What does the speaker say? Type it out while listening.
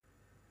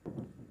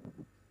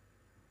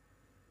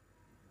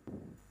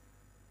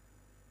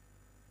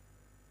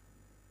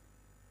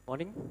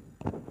Morning.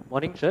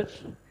 Morning, church.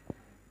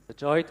 It's a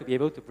joy to be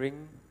able to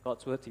bring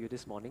God's word to you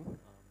this morning.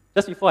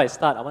 Just before I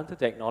start, I wanted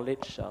to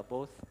acknowledge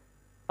both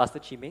Pastor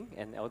Chiming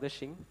and Elder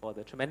Shing for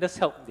the tremendous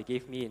help they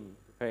gave me in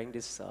preparing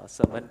this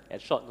sermon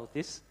at short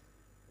notice,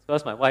 as well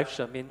as my wife,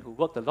 Shermin, who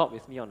worked a lot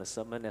with me on the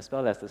sermon, as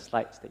well as the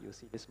slides that you'll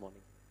see this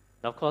morning.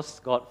 And of course,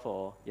 God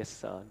for,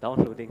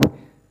 downloading the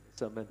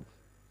sermon.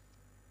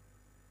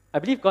 I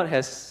believe God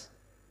has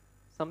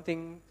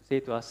something to say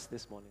to us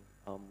this morning.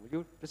 Will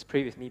you just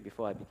pray with me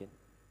before I begin?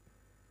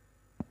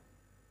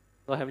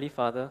 Lord Heavenly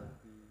Father,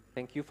 we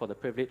thank you for the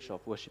privilege of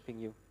worshiping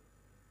you.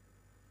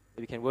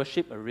 That we can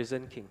worship a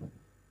risen King.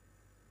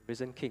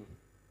 Risen King.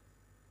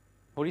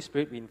 Holy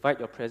Spirit, we invite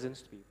your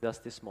presence to be with us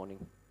this morning.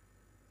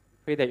 We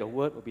pray that your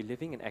word will be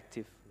living and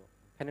active, Lord.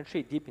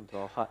 Penetrate deep into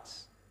our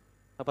hearts.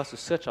 Help us to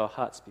search our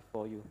hearts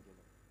before you.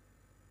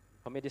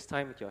 Commit this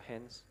time with your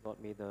hands, Lord.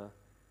 May the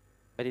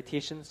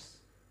meditations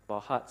of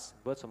our hearts,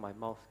 words of my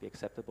mouth be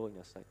acceptable in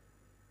your sight.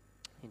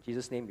 In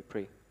Jesus' name we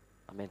pray.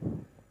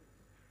 Amen.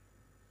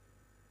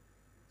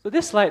 So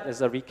this slide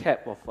is a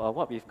recap of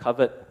what we've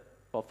covered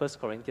for 1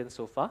 Corinthians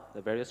so far,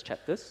 the various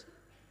chapters.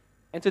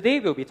 And today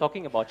we'll be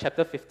talking about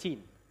chapter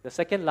 15, the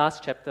second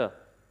last chapter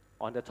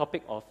on the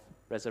topic of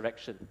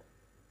resurrection.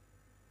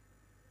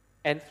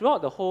 And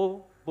throughout the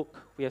whole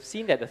book, we have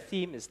seen that the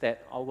theme is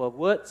that our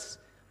words,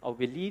 our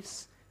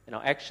beliefs, and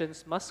our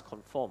actions must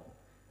conform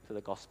to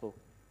the gospel.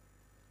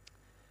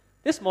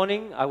 This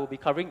morning, I will be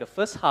covering the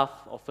first half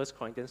of 1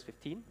 Corinthians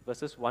 15,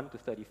 verses 1 to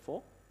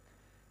 34.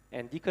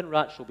 And Deacon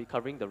Raj will be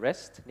covering the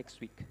rest next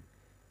week.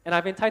 And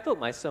I've entitled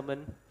my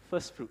sermon,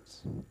 First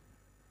Fruits.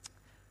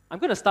 I'm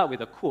going to start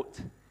with a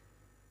quote.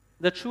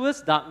 The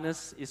truest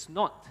darkness is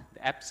not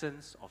the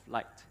absence of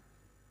light.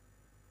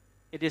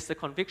 It is the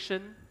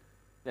conviction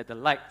that the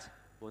light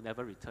will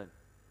never return.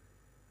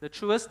 The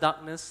truest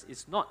darkness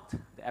is not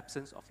the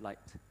absence of light.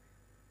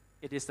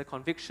 It is the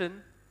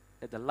conviction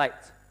that the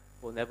light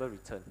will never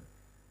return.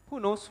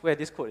 Who knows where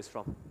this quote is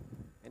from?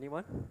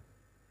 Anyone?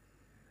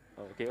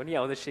 Oh, okay, only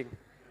Elder Shing.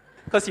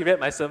 Because he read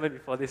my sermon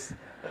before this.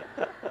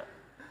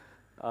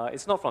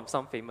 It's not from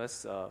some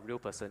famous real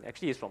person.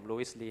 Actually, it's from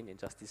Lois Lane in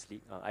Justice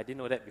League. I didn't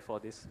know that before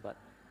this, but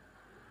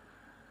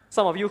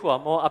some of you who are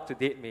more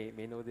up-to-date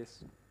may know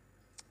this.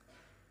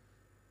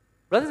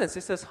 Brothers and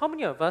sisters, how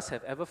many of us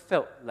have ever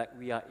felt like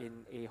we are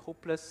in a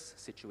hopeless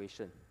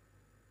situation,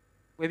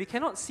 where we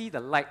cannot see the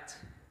light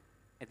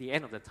at the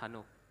end of the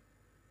tunnel?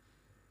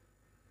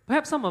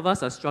 Perhaps some of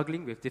us are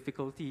struggling with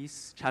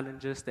difficulties,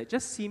 challenges that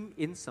just seem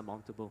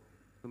insurmountable,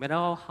 no matter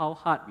how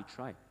hard we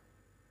try.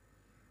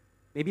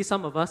 Maybe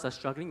some of us are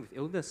struggling with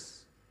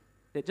illness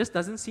that just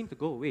doesn't seem to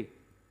go away.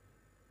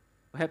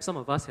 Perhaps some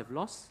of us have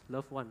lost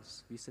loved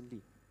ones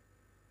recently.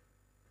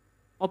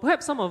 Or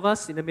perhaps some of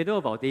us in the middle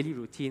of our daily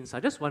routines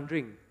are just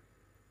wondering,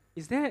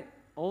 is there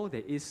all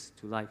there is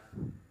to life?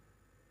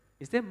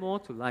 Is there more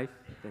to life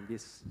than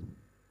this?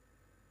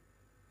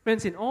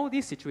 Friends, in all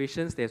these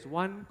situations, there's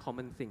one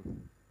common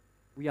thing.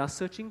 We are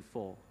searching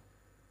for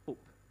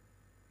hope.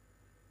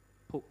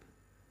 Hope.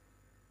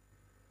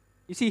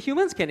 You see,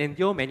 humans can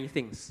endure many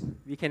things.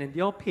 We can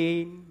endure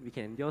pain, we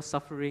can endure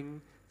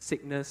suffering,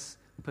 sickness,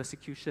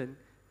 persecution,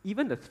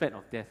 even the threat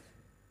of death.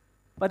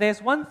 But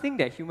there's one thing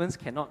that humans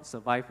cannot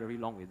survive very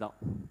long without,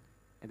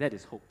 and that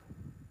is hope.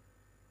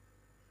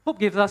 Hope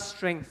gives us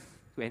strength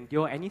to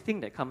endure anything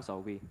that comes our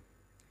way.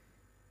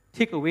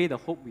 Take away the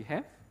hope we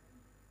have,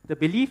 the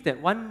belief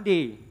that one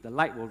day the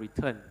light will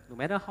return, no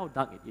matter how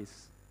dark it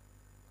is.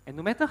 And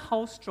no matter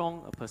how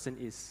strong a person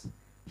is,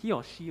 he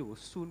or she will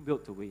soon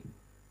wilt away.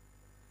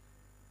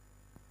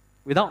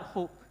 Without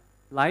hope,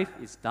 life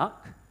is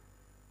dark,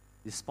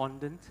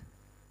 despondent,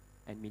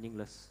 and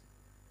meaningless.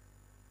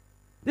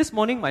 This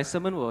morning, my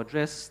sermon will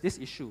address this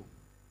issue.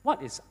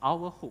 What is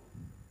our hope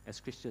as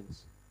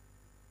Christians?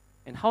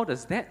 And how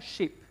does that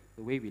shape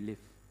the way we live?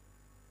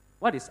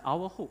 What is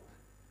our hope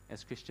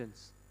as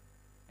Christians?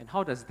 And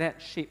how does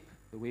that shape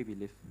the way we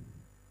live?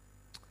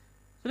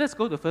 So let's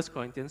go to 1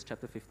 Corinthians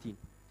chapter 15.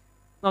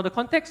 Now, the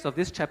context of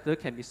this chapter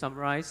can be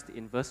summarized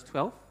in verse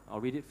 12. I'll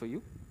read it for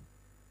you.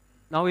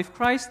 Now, if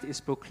Christ is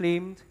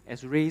proclaimed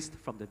as raised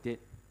from the dead,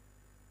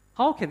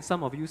 how can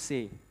some of you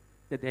say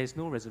that there is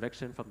no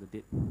resurrection from the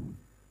dead?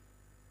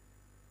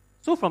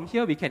 So from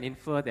here, we can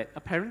infer that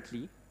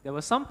apparently there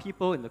were some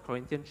people in the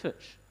Corinthian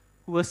church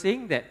who were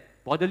saying that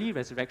bodily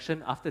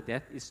resurrection after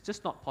death is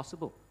just not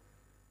possible.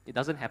 It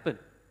doesn't happen.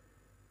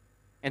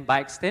 And by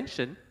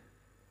extension,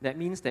 that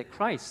means that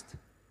Christ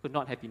could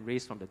not have been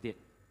raised from the dead,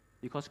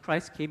 because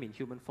Christ came in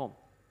human form.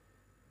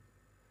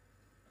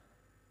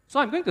 So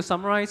I'm going to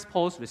summarize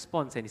Paul's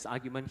response and his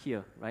argument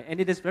here, right?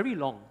 And it is very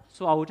long,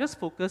 so I will just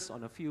focus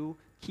on a few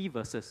key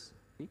verses.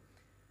 Okay?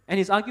 And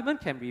his argument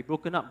can be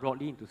broken up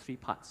broadly into three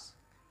parts.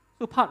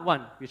 So part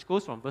 1, which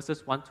goes from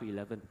verses 1 to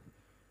 11.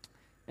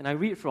 And I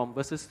read from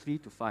verses 3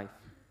 to 5.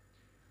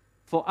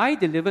 For I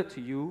delivered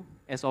to you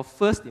as of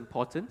first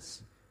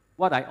importance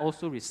what I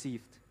also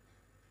received,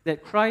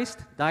 that Christ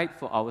died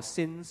for our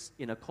sins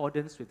in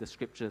accordance with the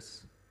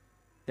Scriptures,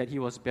 that he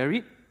was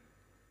buried,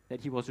 that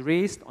he was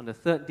raised on the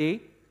third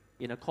day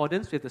in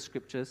accordance with the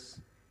scriptures,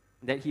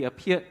 that he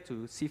appeared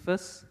to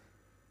Cephas,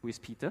 who is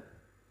Peter,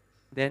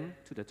 then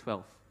to the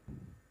 12.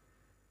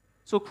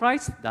 So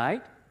Christ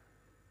died,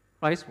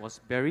 Christ was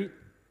buried,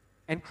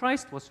 and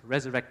Christ was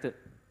resurrected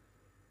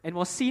and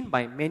was seen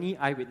by many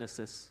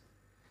eyewitnesses.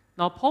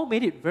 Now, Paul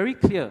made it very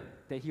clear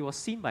that he was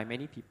seen by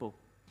many people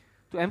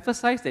to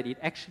emphasize that it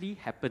actually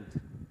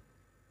happened.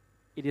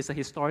 It is a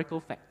historical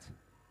fact.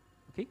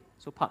 Okay,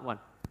 so part 1.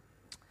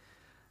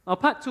 Now,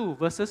 part 2,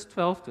 verses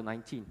 12 to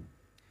 19.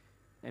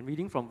 And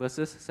reading from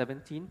verses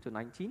 17 to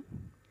 19.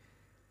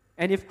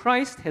 And if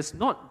Christ has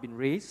not been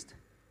raised,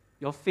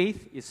 your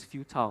faith is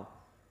futile,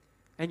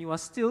 and you are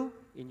still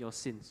in your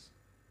sins.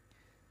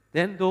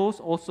 Then those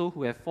also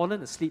who have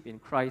fallen asleep in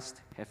Christ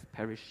have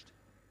perished.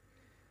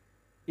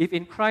 If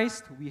in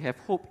Christ we have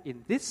hope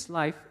in this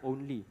life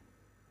only,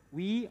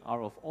 we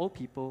are of all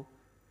people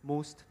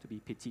most to be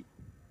pitied.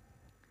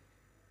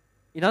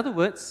 In other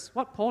words,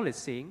 what Paul is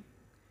saying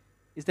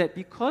is that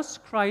because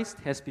Christ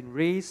has been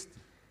raised,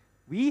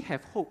 we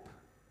have hope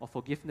of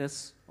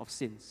forgiveness of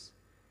sins.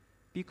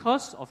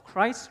 Because of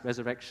Christ's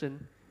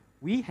resurrection,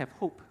 we have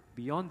hope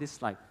beyond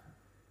this life.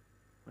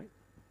 Right?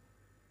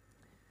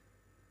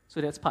 So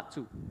that's part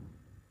 2.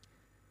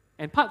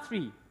 And part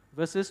 3,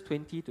 verses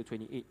 20 to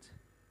 28.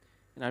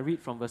 And I read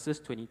from verses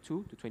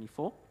 22 to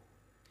 24.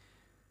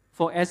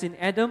 For as in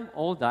Adam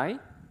all die,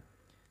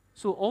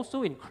 so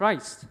also in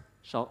Christ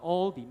shall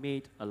all be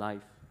made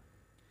alive.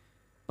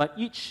 But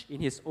each in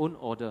his own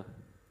order.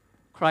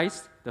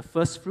 Christ the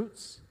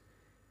firstfruits,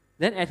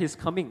 then at his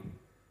coming,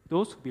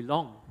 those who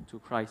belong to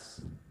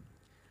Christ.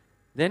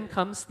 Then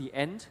comes the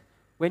end,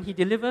 when he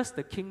delivers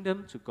the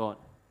kingdom to God,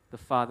 the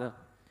Father,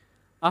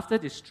 after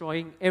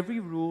destroying every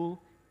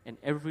rule and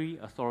every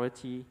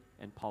authority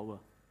and power.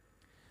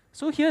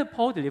 So here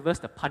Paul delivers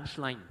the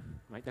punchline,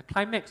 right, the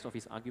climax of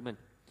his argument.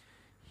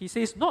 He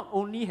says, not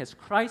only has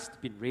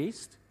Christ been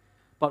raised,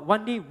 but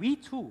one day we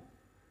too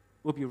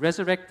will be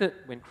resurrected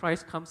when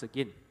Christ comes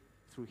again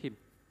through him.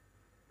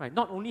 Right?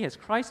 Not only has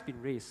Christ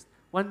been raised,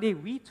 one day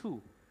we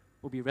too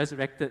will be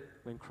resurrected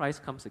when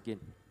Christ comes again.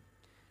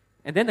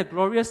 And then the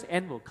glorious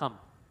end will come,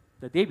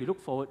 the day we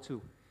look forward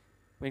to,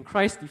 when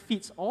Christ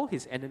defeats all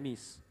his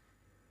enemies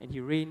and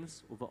he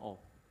reigns over all.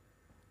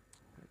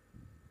 Right?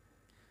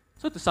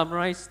 So to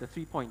summarize the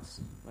 3 points,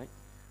 right?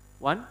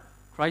 1,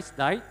 Christ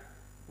died,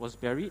 was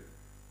buried,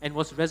 and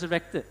was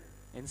resurrected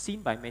and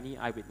seen by many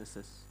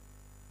eyewitnesses.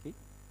 Okay?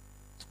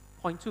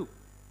 Point 2,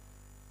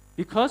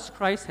 because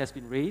Christ has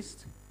been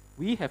raised,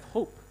 we have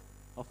hope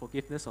of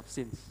forgiveness of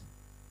sins.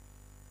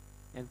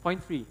 And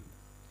point 3,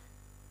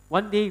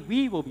 one day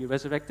we will be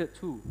resurrected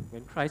too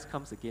when Christ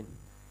comes again,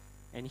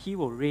 and he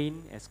will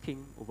reign as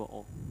king over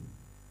all.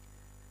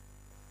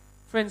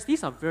 Friends,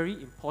 these are very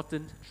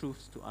important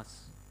truths to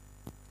us.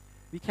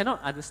 We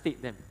cannot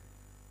understate them.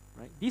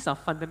 Right? These are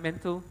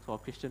fundamental to our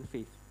Christian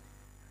faith.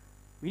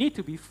 We need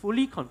to be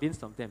fully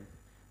convinced of them,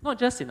 not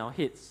just in our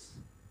heads,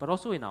 but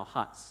also in our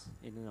hearts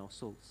and in our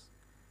souls.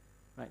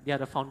 Right? They are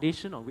the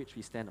foundation on which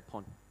we stand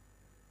upon.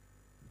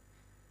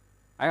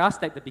 I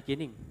asked at the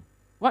beginning,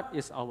 what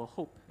is our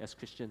hope as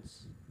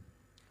Christians?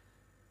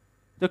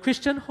 The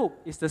Christian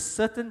hope is the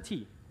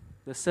certainty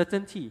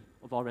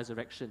of our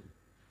resurrection.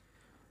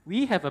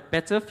 We have a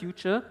better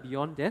future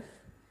beyond death,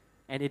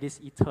 and it is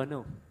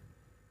eternal.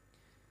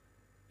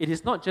 It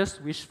is not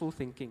just wishful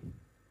thinking.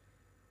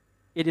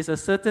 It is a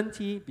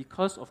certainty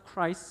because of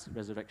Christ's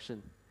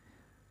resurrection.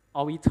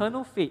 Our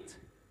eternal fate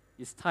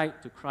is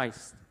tied to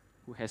Christ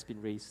who has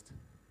been raised.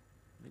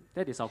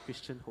 That is our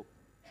Christian hope.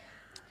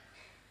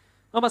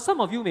 Now, but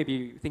some of you may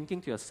be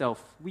thinking to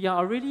yourself, we are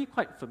already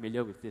quite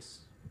familiar with this,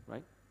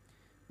 right?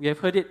 We have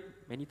heard it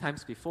many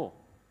times before.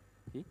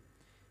 Okay?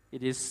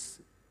 It is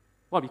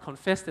what we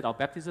confessed at our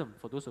baptism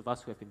for those of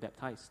us who have been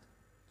baptized.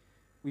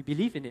 We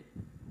believe in it,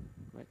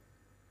 right?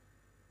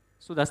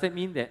 So does that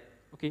mean that,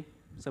 okay,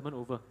 sermon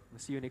over, we'll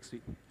see you next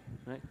week,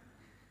 right?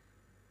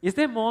 Is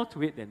there more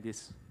to it than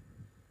this?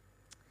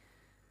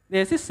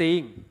 There's this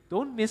saying,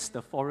 don't miss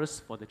the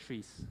forest for the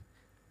trees.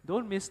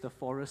 Don't miss the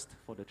forest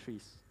for the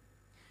trees.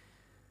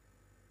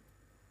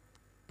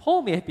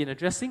 Paul may have been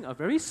addressing a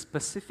very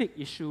specific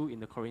issue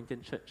in the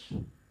Corinthian church.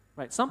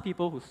 Right? Some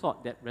people who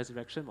thought that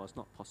resurrection was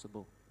not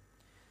possible.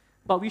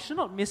 But we should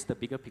not miss the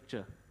bigger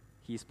picture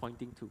he is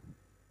pointing to.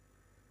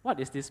 What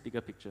is this bigger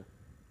picture?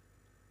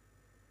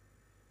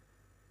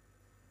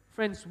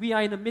 Friends, we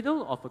are in the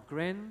middle of a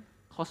grand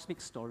cosmic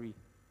story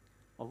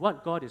of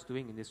what God is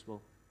doing in this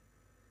world.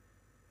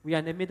 We are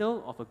in the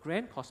middle of a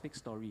grand cosmic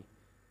story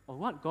of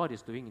what God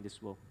is doing in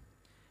this world.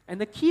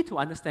 And the key to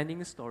understanding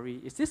this story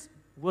is this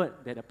word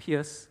that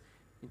appears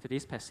in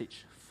today's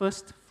passage,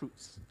 first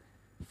fruits.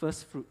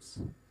 First fruits.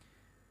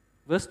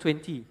 Verse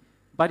 20,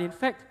 but in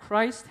fact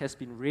Christ has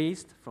been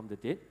raised from the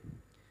dead,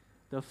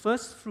 the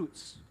first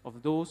fruits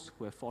of those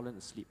who have fallen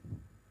asleep.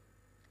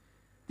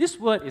 This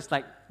word is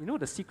like,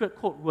 the secret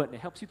code word that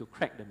helps you to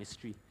crack the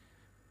mystery.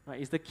 Right?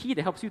 It's the key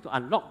that helps you to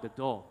unlock the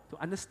door, to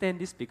understand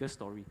this bigger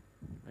story.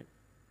 Right?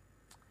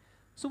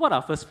 So what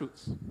are first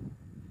fruits?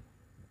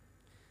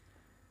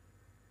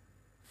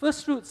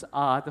 First fruits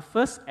are the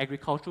first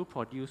agricultural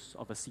produce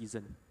of a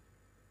season,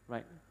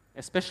 right?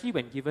 Especially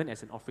when given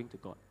as an offering to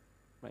God,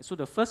 right? So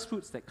the first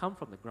fruits that come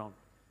from the ground,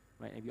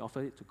 right? And we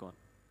offer it to God.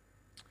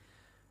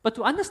 But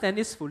to understand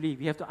this fully,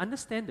 we have to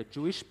understand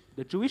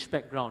the Jewish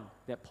background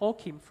that Paul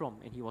came from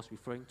and he was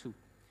referring to.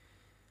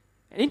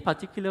 And in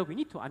particular, we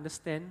need to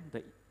understand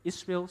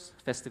Israel's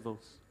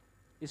festivals.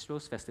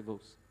 Israel's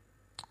festivals.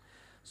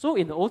 So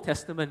in the Old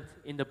Testament,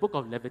 in the book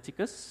of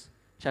Leviticus,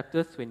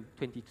 chapter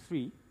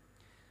 23,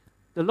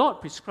 the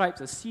Lord prescribes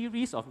a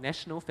series of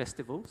national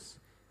festivals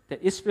that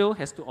Israel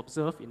has to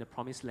observe in the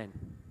Promised Land.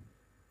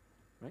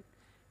 Right?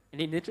 And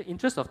in the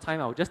interest of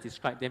time, I will just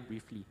describe them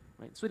briefly.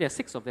 Right? So there are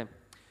 6 of them.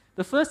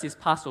 The first is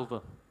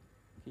Passover.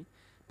 Okay?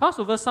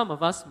 Passover, some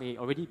of us may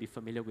already be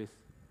familiar with.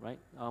 Right?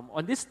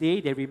 On this day,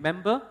 they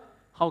remember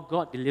how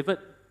God delivered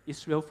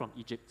Israel from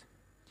Egypt.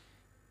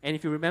 And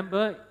if you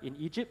remember, in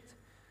Egypt,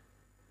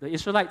 the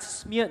Israelites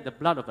smeared the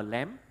blood of a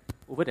lamb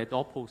over their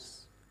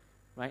doorposts.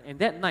 Right? And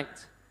that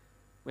night,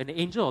 when the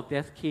angel of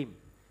death came,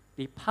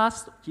 he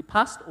passed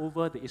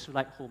over the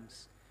Israelite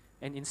homes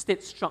and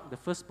instead struck the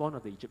firstborn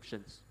of the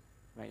Egyptians.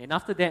 Right? And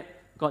after that,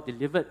 God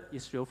delivered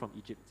Israel from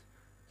Egypt.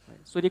 Right?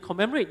 So they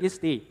commemorate this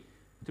day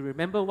to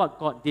remember what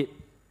God did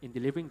in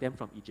delivering them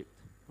from Egypt.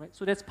 Right?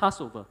 So that's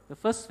Passover, the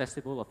first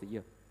festival of the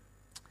year.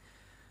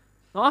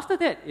 Now after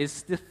that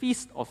is the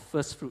Feast of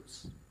First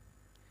Fruits.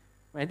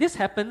 Right? This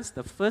happens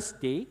the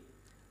first day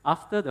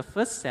after the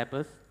first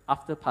Sabbath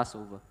after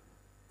Passover.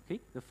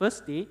 Okay? The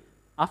first day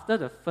after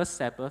the first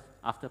Sabbath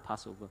after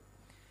Passover.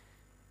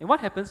 And what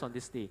happens on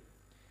this day?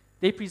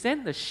 They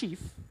present the sheaf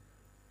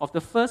of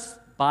the first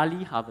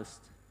barley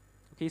harvest.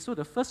 Okay, so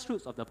the first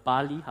fruits of the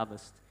barley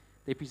harvest,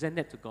 they present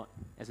that to God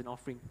as an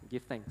offering to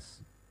give thanks.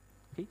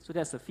 Okay, so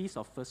that's the Feast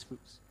of First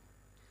Fruits.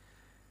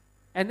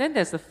 And then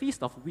there's the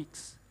Feast of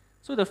Weeks.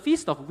 So the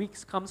Feast of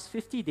Weeks comes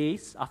 50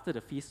 days after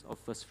the Feast of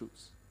First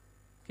Fruits.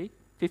 Okay,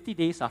 50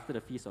 days after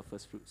the Feast of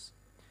First Fruits.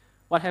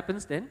 What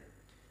happens then?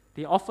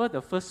 They offer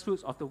the first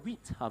fruits of the wheat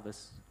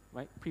harvest,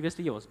 right?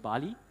 Previously it was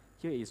barley,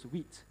 here it is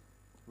wheat,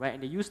 right?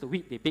 And they use the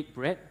wheat, they bake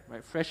bread,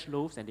 right? Fresh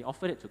loaves, and they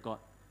offer it to God,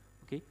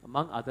 okay?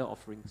 Among other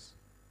offerings.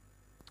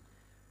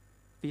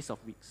 Feast of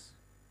Weeks.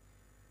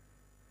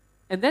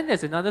 And then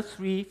there's another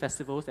 3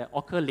 festivals that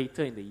occur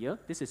later in the year.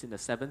 This is in the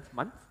 7th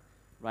month,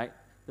 right?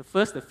 The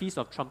first, the Feast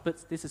of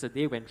Trumpets. This is a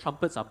day when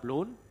trumpets are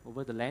blown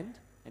over the land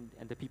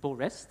and the people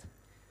rest.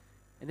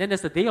 And then there's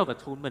the Day of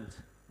Atonement,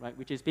 right?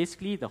 Which is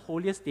basically the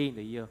holiest day in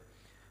the year,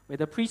 where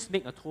the priests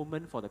make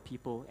atonement for the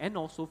people and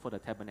also for the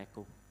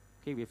tabernacle,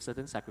 okay, with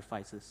certain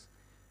sacrifices.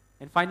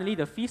 And finally,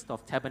 the Feast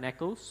of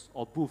Tabernacles,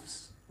 or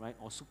Booths, right,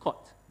 or Sukkot,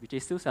 which they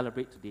still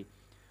celebrate today.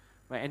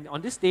 Right? And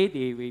on this day,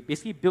 they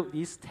basically build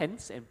these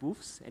tents and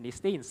booths, and they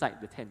stay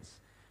inside the tents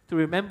to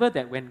remember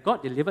that when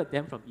God delivered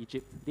them from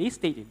Egypt, they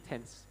stayed in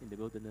tents in the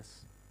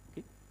wilderness.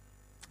 Okay?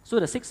 So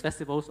the 6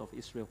 festivals of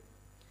Israel.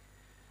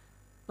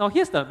 Now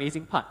here's the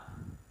amazing part.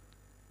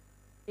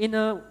 In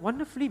a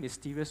wonderfully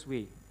mysterious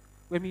way,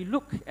 when we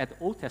look at the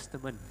Old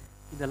Testament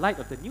in the light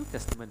of the New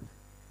Testament,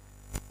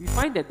 we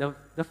find that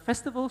the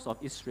festivals of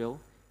Israel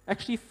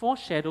actually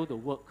foreshadow the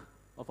work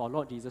of our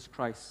Lord Jesus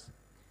Christ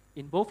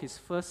in both his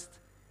first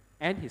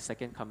and his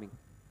second coming.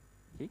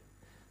 Okay?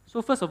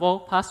 So first of all,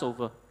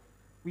 Passover.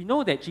 We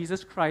know that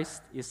Jesus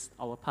Christ is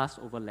our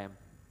Passover lamb.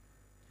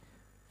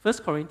 1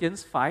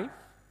 Corinthians 5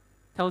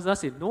 tells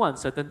us in no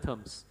uncertain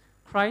terms,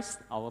 Christ,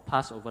 our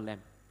Passover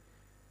lamb.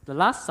 The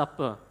Last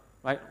Supper,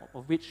 right,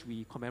 of which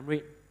we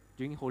commemorate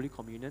during Holy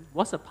Communion,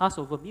 was a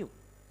Passover meal.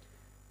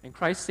 And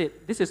Christ said,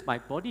 "This is my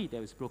body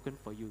that is broken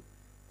for you.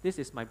 This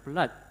is my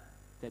blood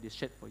that is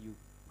shed for you."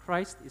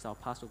 Christ is our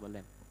Passover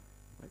lamb.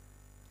 Right?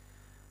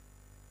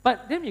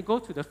 But then we go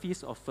to the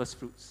Feast of First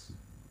Fruits.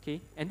 Okay?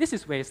 And this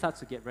is where it starts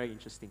to get very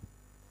interesting.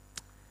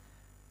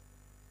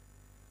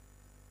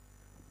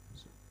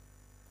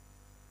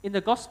 In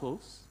the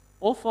Gospels,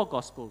 all 4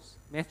 Gospels,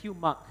 Matthew,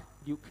 Mark,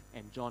 Luke,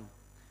 and John,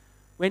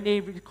 when they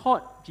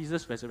record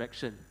Jesus'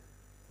 resurrection,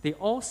 they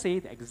all say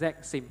the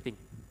exact same thing.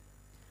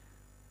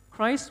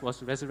 Christ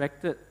was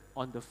resurrected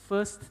on the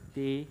first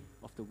day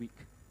of the week.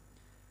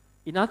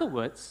 In other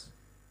words,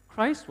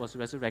 Christ was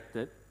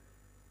resurrected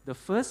the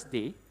first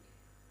day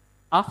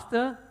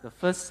after the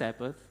first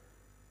Sabbath,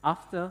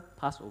 after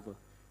Passover.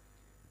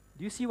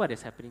 Do you see what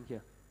is happening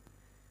here?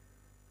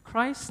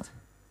 Christ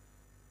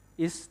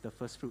is the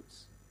first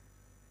fruits,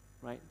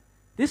 right?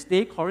 This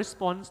day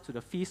corresponds to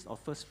the Feast of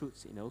First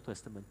Fruits in the Old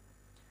Testament.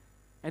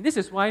 And this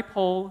is why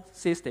Paul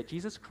says that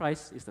Jesus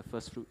Christ is the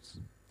first fruits.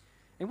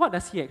 And what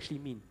does he actually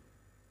mean?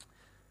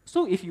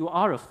 So if you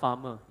are a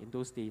farmer in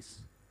those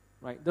days,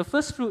 right, the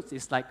first fruits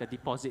is like a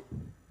deposit.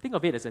 Think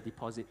of it as a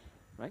deposit,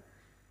 right?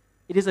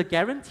 It is a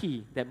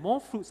guarantee that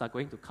more fruits are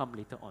going to come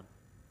later on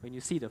when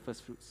you see the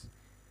first fruits.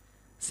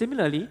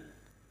 Similarly,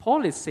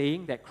 Paul is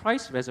saying that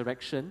Christ's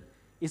resurrection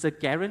is a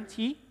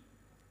guarantee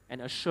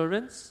and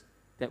assurance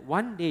that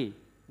one day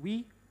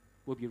we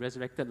will be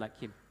resurrected like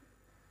him.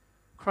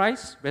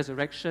 Christ's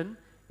resurrection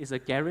is a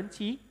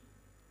guarantee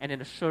and an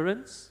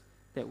assurance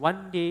that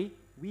one day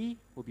we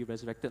will be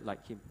resurrected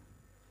like him.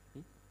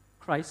 Okay?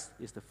 Christ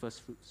is the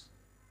first fruits.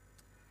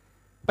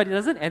 But it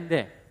doesn't end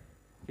there.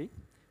 Okay?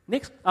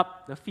 Next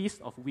up, the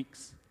Feast of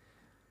Weeks.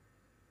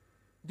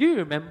 Do you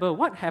remember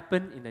what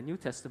happened in the New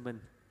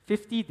Testament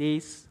 50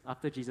 days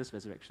after Jesus'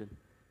 resurrection?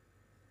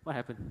 What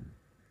happened?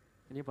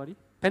 Anybody?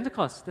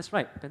 Pentecost, that's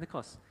right,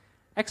 Pentecost.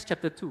 Acts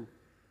chapter 2,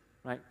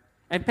 right?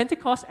 And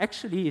Pentecost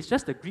actually is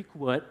just the Greek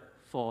word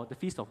for the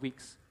Feast of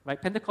Weeks,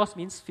 right? Pentecost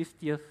means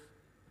 50th,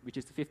 which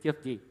is the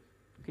 50th day,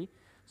 okay?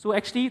 So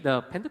actually,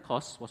 the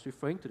Pentecost was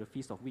referring to the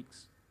Feast of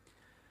Weeks.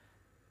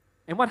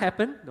 And what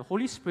happened? The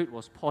Holy Spirit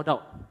was poured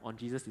out on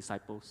Jesus'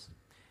 disciples.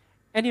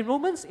 And in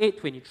Romans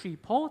 8:23,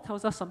 Paul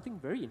tells us something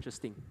very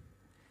interesting.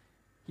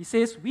 He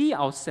says, we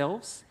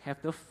ourselves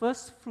have the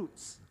first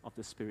fruits of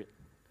the Spirit.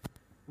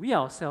 We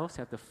ourselves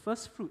have the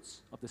first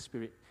fruits of the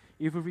Spirit.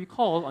 If you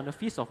recall, on the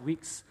Feast of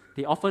Weeks,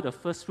 they offer the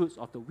first fruits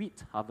of the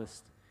wheat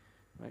harvest,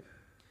 right?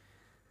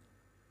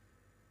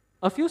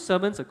 A few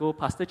sermons ago,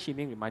 Pastor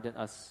Chiming reminded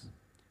us,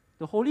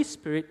 the Holy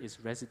Spirit is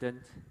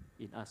resident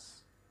in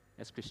us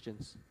as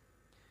Christians.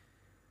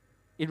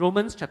 In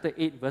Romans chapter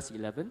 8, verse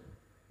 11,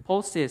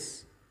 Paul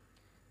says,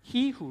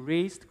 he who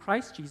raised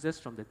Christ Jesus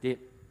from the dead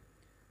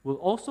will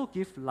also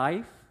give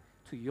life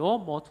to your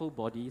mortal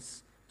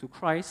bodies, to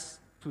Christ,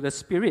 to the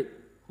Spirit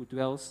who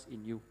dwells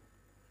in you.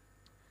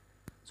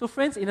 So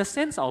friends, in a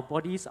sense, our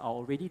bodies are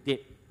already dead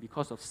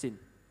because of sin.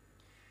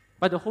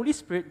 But the Holy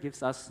Spirit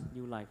gives us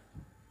new life.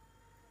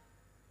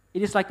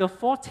 It is like a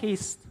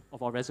foretaste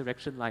of our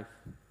resurrection life,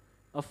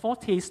 a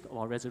foretaste of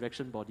our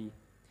resurrection body.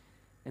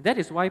 And that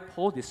is why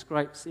Paul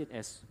describes it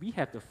as we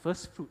have the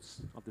first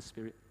fruits of the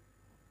Spirit.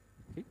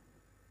 Okay?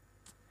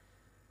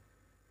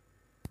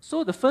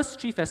 So the first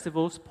three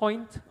festivals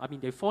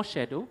they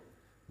foreshadow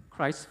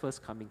Christ's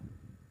first coming.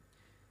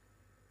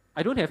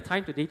 I don't have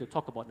time today to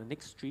talk about the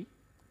next three,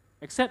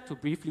 except to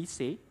briefly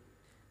say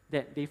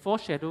that they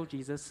foreshadow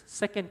Jesus'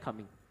 second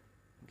coming.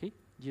 Okay?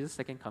 Jesus'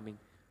 second coming,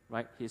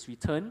 right? His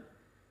return,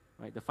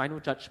 right? The final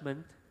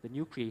judgment, the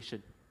new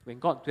creation, when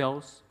God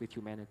dwells with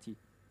humanity.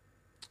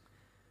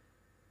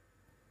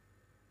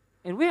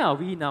 And where are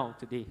we now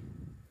today?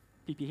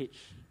 PPH,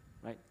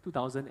 right?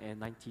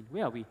 2019.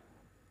 Where are we?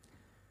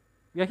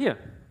 We are here,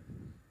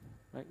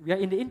 right? We are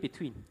in the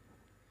in-between.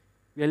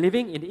 We are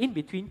living in the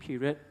in-between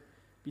period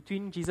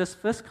between Jesus'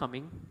 first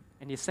coming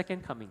and his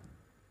second coming,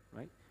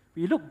 right?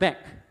 We look back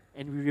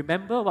and we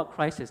remember what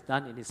Christ has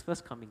done in his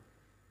first coming,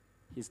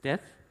 his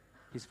death,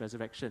 his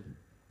resurrection,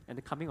 and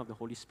the coming of the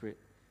Holy Spirit.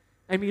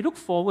 And we look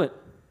forward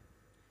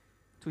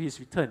to his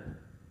return,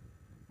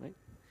 right?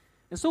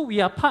 And so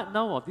we are part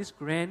now of this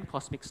grand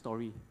cosmic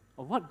story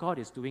of what God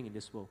is doing in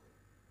this world,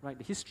 right?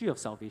 The history of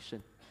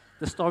salvation,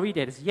 the story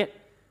that is yet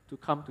to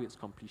come to its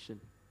completion.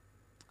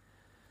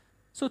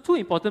 So two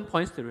important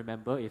points to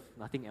remember, if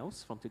nothing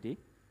else, from today.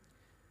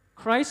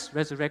 Christ's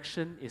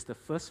resurrection is the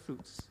first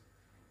fruits.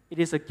 It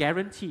is a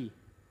guarantee,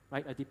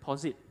 right, a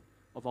deposit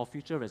of our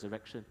future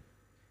resurrection.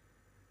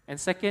 And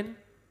second,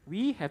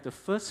 we have the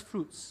first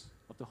fruits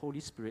of the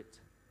Holy Spirit,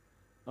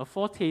 a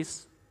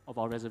foretaste of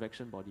our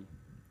resurrection body.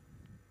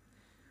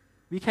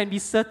 We can be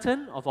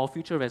certain of our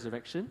future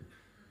resurrection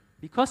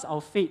because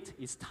our faith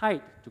is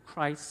tied to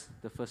Christ,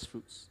 the first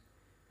fruits.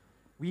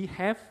 We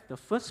have the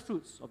first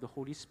fruits of the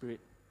Holy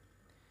Spirit.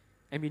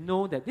 And we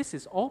know that this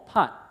is all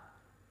part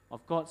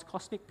of God's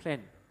cosmic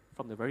plan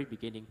from the very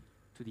beginning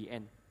to the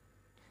end.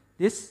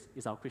 This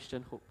is our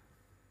Christian hope.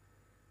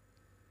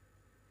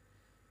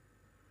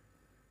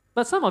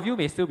 But some of you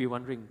may still be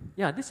wondering,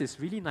 yeah, this is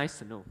really nice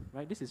to know,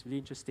 right? This is really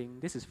interesting.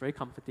 This is very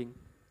comforting.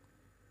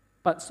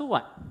 But so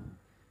what?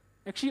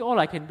 Actually, all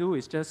I can do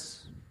is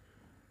just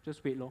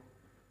wait, Lord.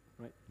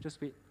 Right?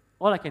 Just wait.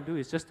 All I can do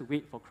is just to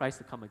wait for Christ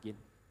to come again.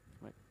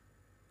 Right?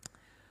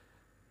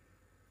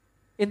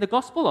 In the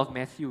Gospel of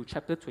Matthew,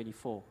 chapter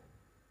 24,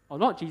 our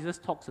Lord Jesus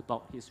talks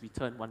about his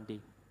return one day.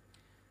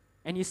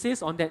 And he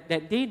says on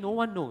that day, no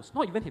one knows,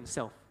 not even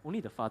himself, only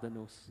the Father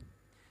knows.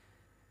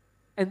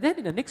 And then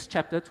in the next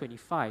chapter,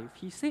 25,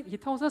 he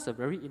tells us a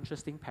very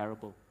interesting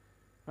parable,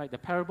 right? The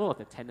parable of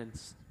the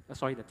talents,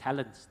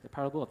 the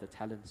parable of the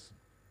talents.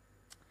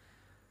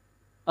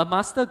 A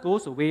master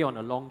goes away on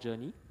a long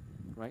journey,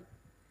 right?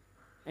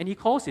 And he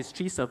calls his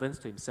 3 servants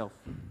to himself.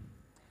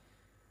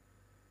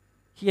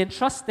 He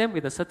entrusts them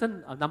with a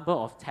certain number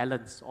of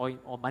talents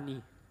or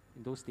money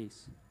in those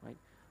days, right?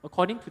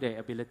 According to their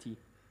ability.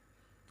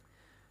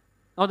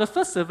 Now the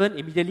first servant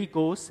immediately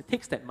goes,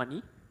 takes that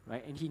money,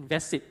 right? And he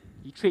invests it,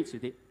 he trades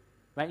with it,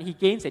 right? And he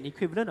gains an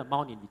equivalent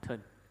amount in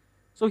return.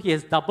 So he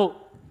has doubled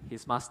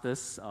his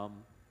master's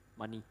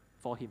money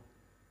for him.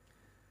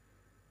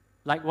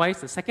 Likewise,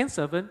 the second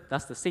servant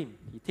does the same.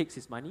 He takes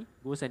his money,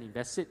 goes and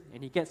invests it,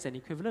 and he gets an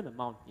equivalent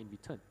amount in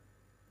return.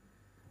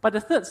 But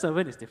the third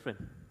servant is different,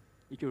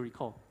 if you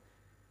recall.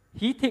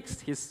 He takes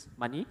his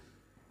money,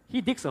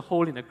 he digs a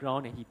hole in the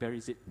ground and he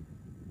buries it,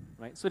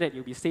 right? So that it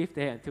will be safe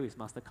there until his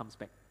master comes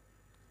back.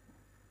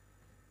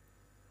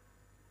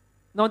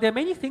 Now, there are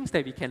many things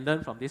that we can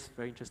learn from this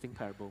very interesting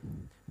parable.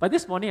 But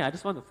this morning, I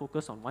just want to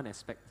focus on one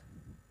aspect.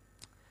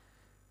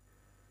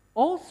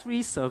 All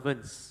 3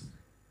 servants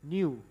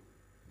knew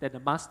that the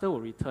master will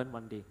return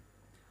one day.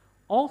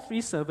 all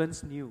three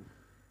servants knew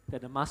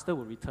that the master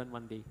would return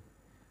one day,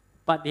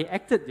 but they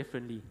acted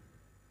differently.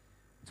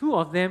 Two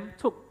of them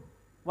took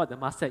what the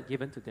master had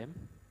given to them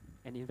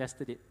and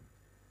invested it.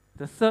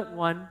 The third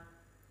one,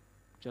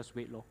 just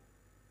wait, Lord.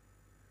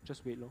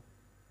 Just wait, Lord.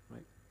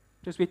 Right?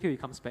 Just wait till he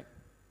comes back.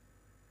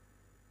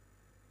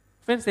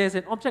 Friends, there's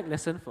an object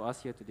lesson for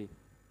us here today.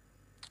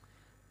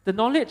 The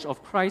knowledge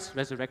of Christ's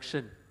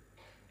resurrection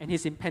and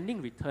his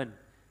impending return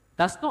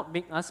does not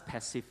make us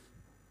passive.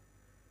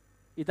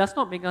 It does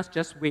not make us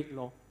just wait,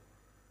 Lord.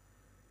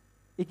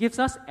 It gives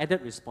us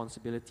added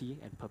responsibility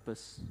and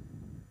purpose.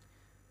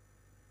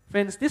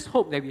 Friends, this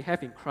hope that we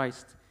have in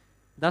Christ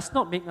does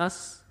not make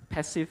us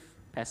passive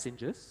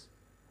passengers.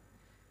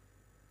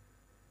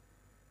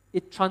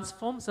 It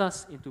transforms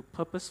us into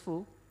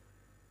purposeful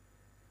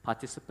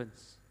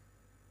participants.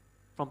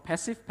 From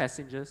passive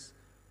passengers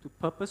to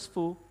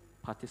purposeful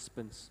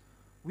participants.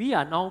 We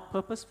are now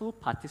purposeful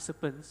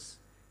participants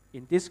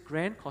in this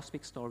grand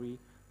cosmic story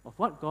of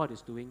what God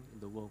is doing in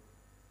the world.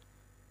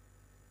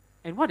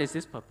 And what is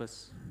this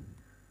purpose?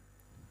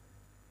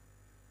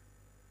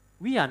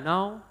 We are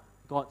now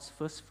God's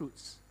first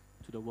fruits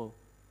to the world.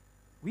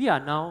 We are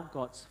now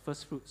God's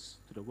first fruits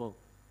to the world.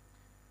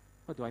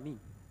 What do I mean?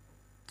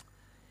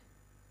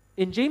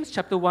 In James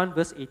chapter 1,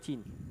 verse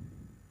 18,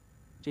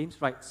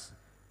 James writes,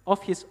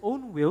 "Of his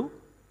own will,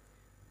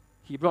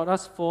 he brought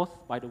us forth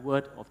by the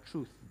word of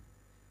truth,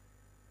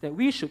 that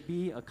we should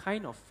be a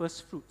kind of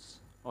first fruits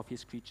of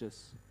his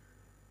creatures."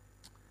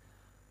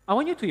 I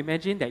want you to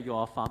imagine that you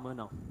are a farmer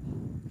now.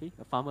 Okay,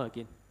 a farmer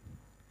again.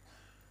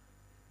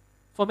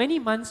 For many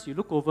months, you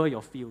look over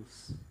your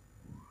fields.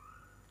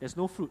 There's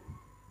no fruit,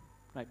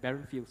 like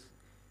barren fields.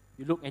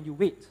 You look and you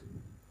wait.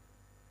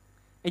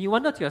 And you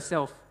wonder to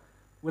yourself,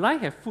 will I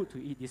have food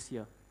to eat this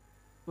year?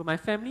 Will my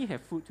family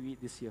have food to eat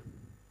this year?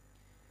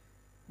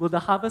 Will the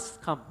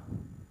harvest come?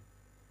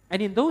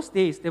 And in those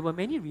days, there were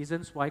many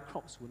reasons why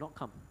crops would not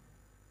come,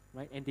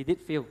 right? And they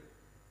did fail,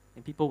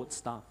 and people would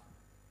starve.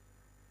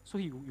 So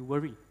you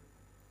worry.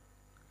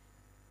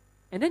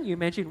 And then you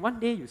imagine one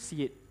day you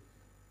see it.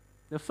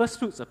 The first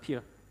fruits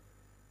appear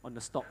on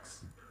the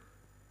stalks.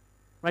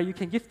 Right? You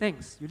can give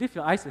thanks. You lift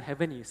your eyes to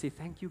heaven and you say,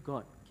 "Thank you,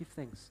 God. Give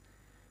thanks.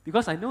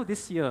 Because I know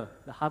this year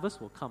the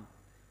harvest will come.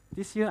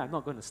 This year I'm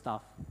not going to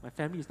starve. My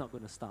family is not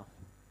going to starve."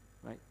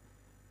 Right?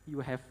 You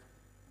have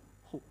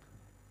hope.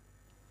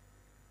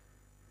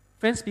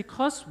 Friends,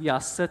 because we are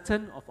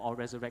certain of our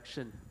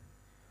resurrection,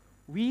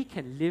 we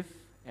can live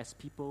as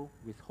people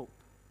with hope.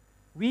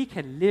 We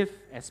can live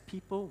as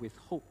people with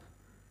hope.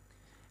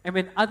 And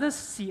when others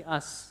see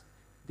us,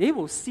 they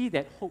will see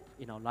that hope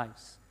in our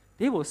lives.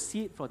 They will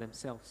see it for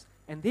themselves.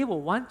 And they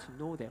will want to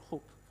know that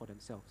hope for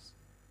themselves.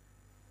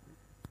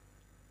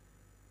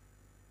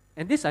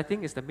 And this, I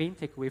think, is the main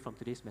takeaway from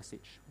today's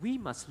message. We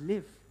must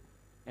live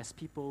as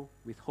people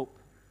with hope.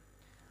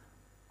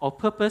 Our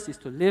purpose is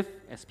to live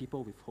as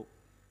people with hope.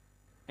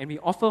 And we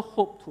offer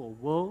hope to a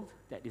world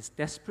that is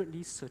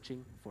desperately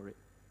searching for it.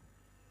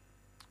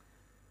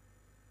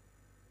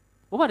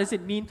 Well, what does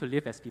it mean to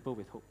live as people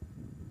with hope?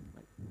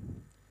 Right.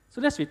 So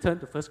let's return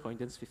to 1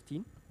 Corinthians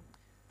 15,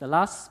 the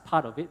last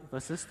part of it,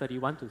 verses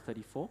 31 to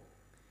 34,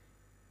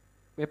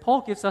 where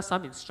Paul gives us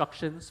some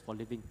instructions for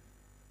living.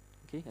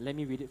 Okay, and let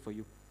me read it for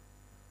you.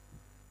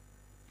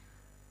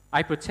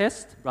 "I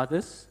protest,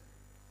 brothers,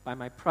 by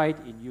my pride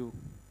in you,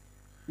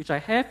 which I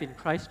have in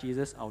Christ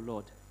Jesus our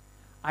Lord.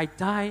 I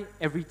die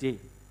every day.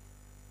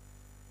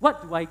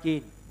 What do I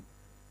gain?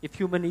 If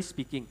humanly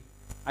speaking,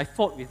 I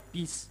fought with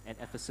beasts at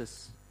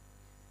Ephesus.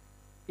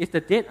 If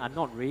the dead are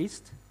not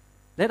raised,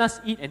 let us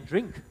eat and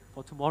drink,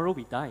 for tomorrow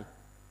we die.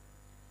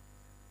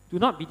 Do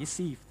not be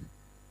deceived.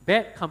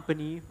 Bad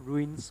company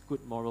ruins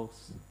good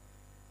morals.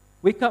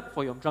 Wake up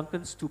for your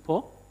drunken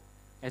stupor,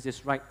 as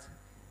is right,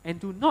 and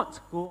do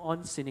not go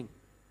on sinning.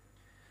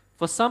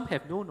 For some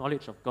have no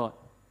knowledge of God.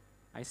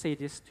 I say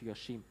this to your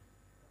shame."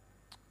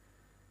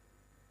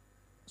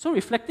 So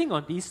reflecting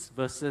on these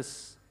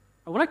verses,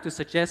 I would like to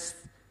suggest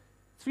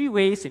 3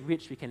 ways in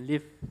which we can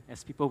live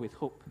as people with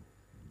hope.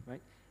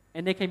 Right?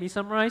 And they can be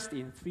summarized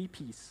in 3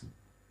 P's.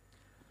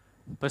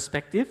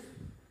 Perspective,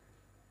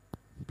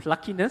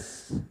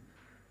 pluckiness,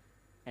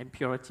 and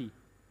purity.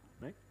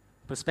 Right?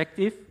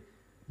 Perspective,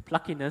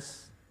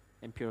 pluckiness,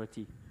 and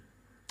purity.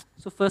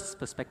 So first,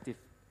 perspective.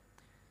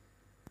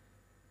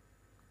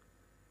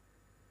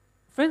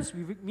 Friends,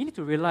 we need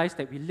to realize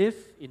that we live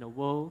in a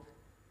world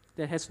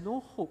that has no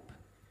hope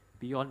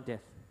beyond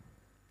death.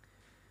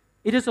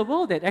 It is a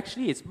world that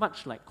actually is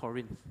much like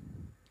Corinth.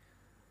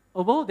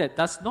 A world that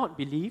does not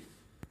believe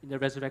in the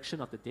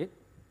resurrection of the dead.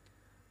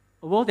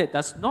 A world that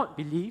does not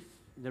believe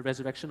in the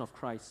resurrection of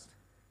Christ.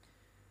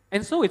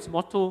 And so its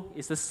motto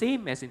is the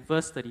same as in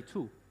verse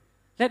 32.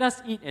 "Let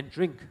us eat and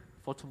drink,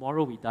 for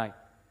tomorrow we die."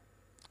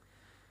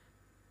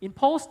 In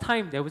Paul's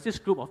time, there was this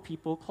group of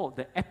people called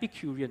the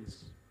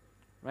Epicureans.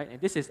 Right? And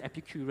this is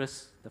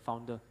Epicurus, the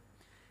founder.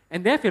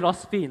 And their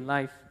philosophy in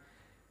life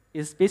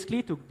is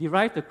basically to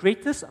derive the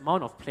greatest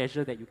amount of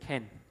pleasure that you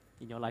can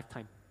in your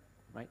lifetime.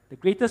 Right? The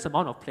greatest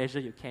amount of pleasure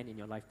you can in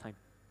your lifetime.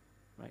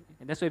 right?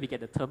 And that's where we get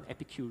the term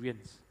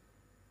Epicureans.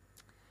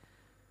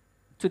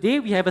 Today,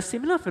 we have a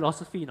similar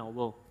philosophy in our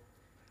world,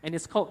 and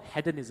it's called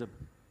hedonism.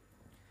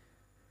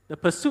 The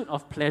pursuit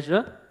of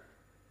pleasure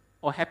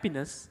or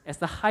happiness as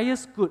the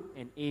highest good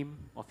and aim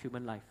of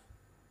human life.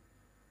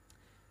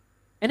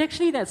 And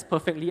actually, that's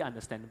perfectly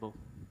understandable,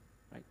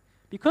 right?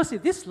 Because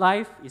if this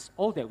life is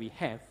all that we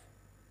have,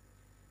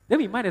 then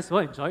we might as well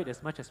enjoy it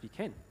as much as we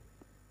can,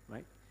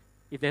 right?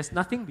 If there's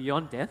nothing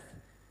beyond death,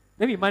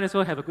 then we might as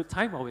well have a good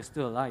time while we're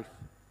still alive.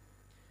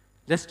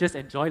 Let's just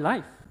enjoy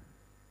life,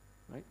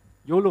 right?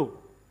 YOLO.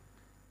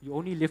 You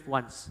only live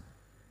once,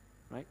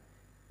 right?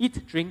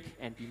 Eat, drink,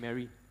 and be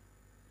merry.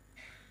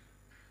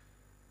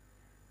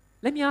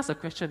 Let me ask a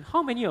question.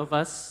 How many of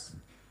us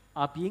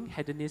are being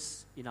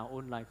hedonists in our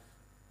own life?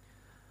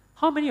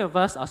 How many of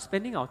us are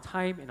spending our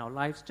time in our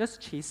lives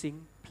just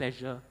chasing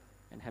pleasure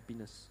and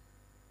happiness?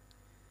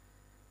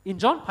 In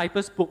John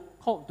Piper's book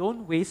called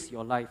Don't Waste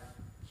Your Life,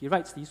 he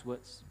writes these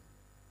words: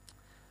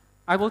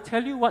 I will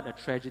tell you what a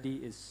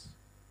tragedy is.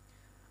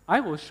 I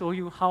will show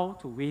you how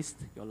to waste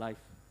your life.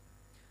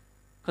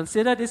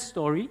 Consider this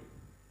story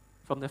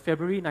from the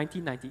February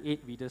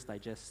 1998 Reader's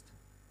Digest.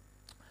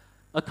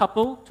 A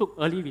couple took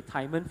early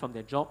retirement from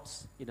their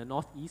jobs in the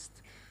Northeast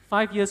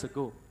 5 years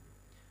ago,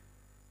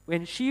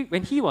 when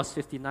he was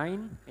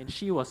 59 and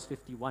she was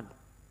 51.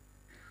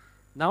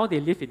 Now they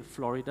live in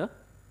Florida,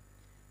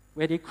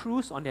 where they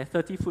cruise on their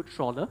 30-foot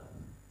trawler,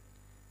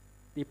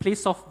 they play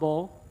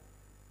softball,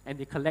 and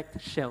they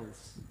collect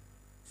shells,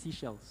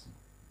 seashells.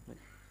 Right?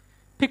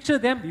 Picture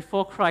them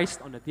before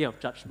Christ on the Day of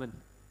Judgment.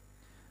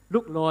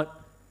 Look, Lord,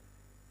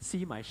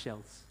 see my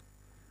shells.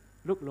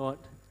 Look, Lord,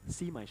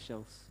 see my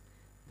shells.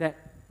 That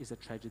is a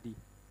tragedy.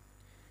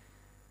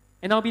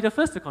 And I'll be the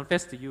first to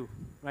confess to you,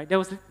 right? There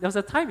was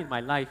a time in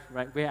my life,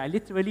 right, where I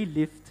literally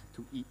lived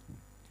to eat.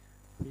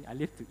 Okay, I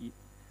lived to eat.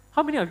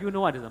 How many of you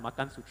know what is a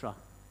Makan Sutra?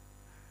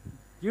 Do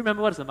you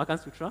remember what is a Makan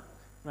Sutra?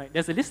 Right?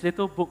 There's this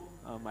little book,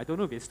 I don't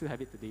know if they still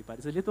have it today, but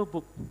it's a little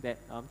book that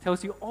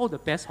tells you all the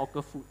best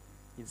hawker food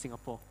in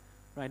Singapore.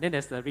 Right? And then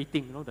there's the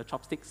rating, the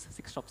chopsticks,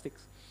 6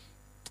 chopsticks.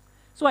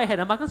 So I had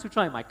a Makan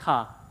Sutra in my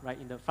car, right,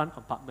 in the front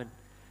compartment.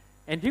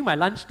 And during my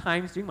lunch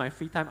times, during my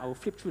free time, I would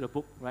flip through the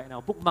book, right, and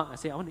I'll bookmark and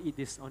say, I want to eat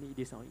this, I want to eat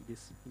this, I want to eat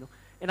this,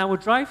 And I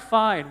would drive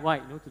far and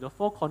wide, to the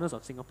 4 corners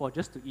of Singapore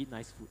just to eat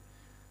nice food.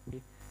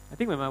 Okay? I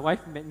think when my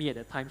wife met me at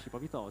that time, she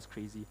probably thought I was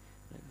crazy.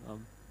 Right?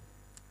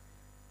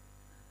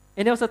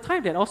 And there was a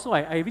time that also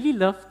I really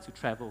loved to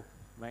travel,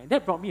 right? And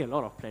that brought me a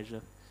lot of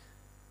pleasure.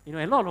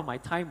 A lot of my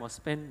time was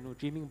spent,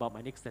 dreaming about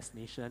my next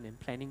destination and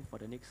planning for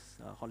the next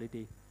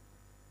holiday.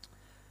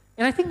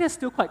 And I think that's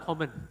still quite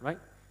common, right?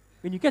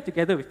 When you get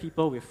together with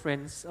people, with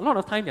friends, a lot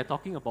of time they're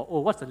talking about,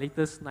 what's the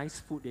latest nice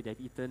food that they've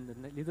eaten,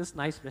 the latest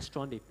nice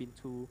restaurant they've been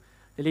to,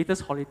 the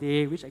latest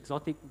holiday, which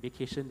exotic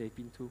vacation they've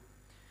been to.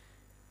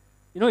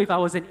 If I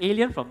was an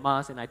alien from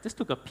Mars and I just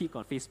took a peek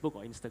on Facebook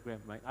or Instagram,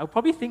 right, I would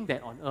probably think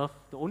that on Earth,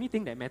 the only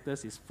thing that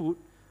matters is food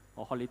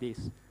or holidays,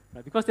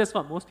 right? Because that's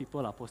what most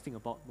people are posting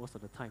about most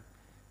of the time,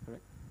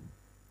 correct?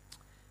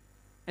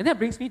 And that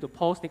brings me to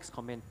Paul's next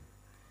comment.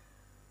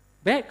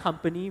 Bad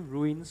company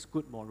ruins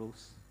good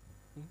morals.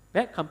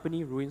 Bad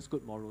company ruins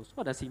good morals.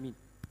 What does he mean?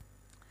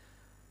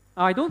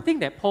 I don't think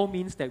that Paul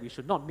means that we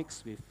should not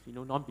mix with,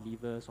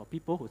 non-believers or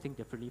people who think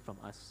differently from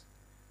us,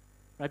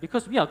 right?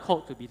 Because we are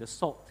called to be the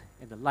salt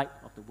and the light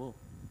of the world.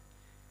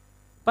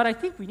 But I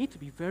think we need to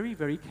be very,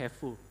 very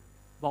careful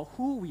about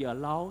who we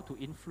allow to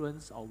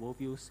influence our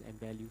worldviews and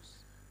values.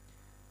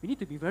 We need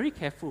to be very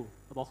careful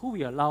about who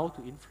we allow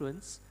to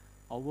influence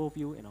our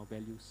worldview and our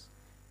values.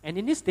 And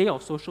in this day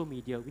of social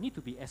media, we need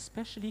to be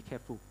especially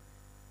careful,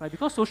 right?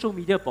 Because social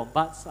media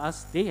bombards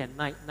us day and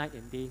night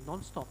and day,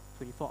 non-stop,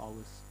 24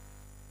 hours,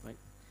 right?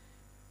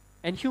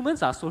 And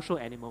humans are social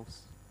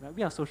animals, right?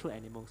 We are social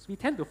animals. We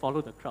tend to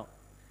follow the crowd.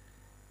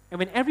 And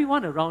when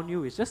everyone around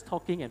you is just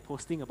talking and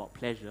posting about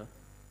pleasure,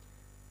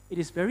 it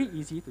is very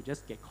easy to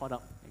just get caught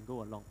up and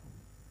go along.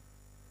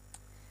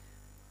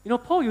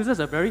 Paul uses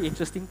a very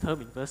interesting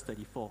term in verse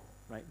 34,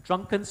 right?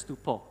 Drunken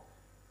stupor.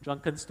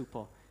 Drunken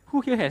stupor. Who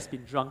here has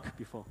been drunk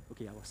before?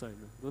 Okay, I was sorry.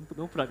 No,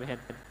 don't put up your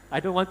hand. I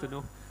don't want to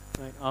know.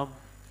 Right?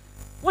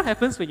 What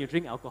happens when you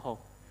drink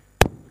alcohol?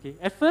 Okay,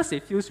 at first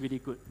it feels really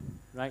good,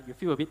 right? You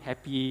feel a bit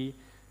happy.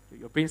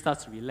 Your brain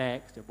starts to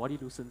relax. Your body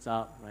loosens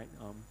up, right?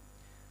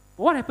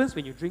 But what happens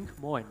when you drink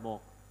more and more,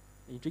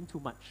 and you drink too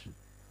much?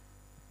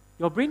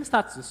 Your brain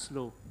starts to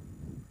slow,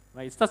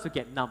 right? It starts to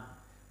get numb.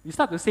 You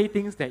start to say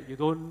things that you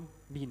don't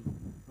mean,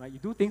 right? You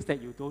do things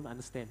that you don't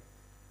understand,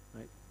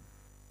 right?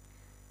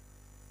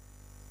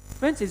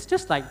 Friends, it's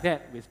just like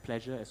that with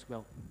pleasure as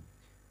well.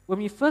 When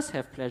we first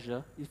have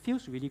pleasure, it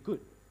feels really good,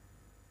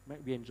 right?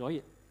 We enjoy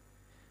it.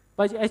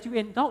 But as you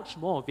indulge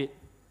more of it,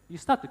 you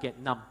start to get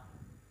numb,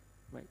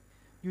 right?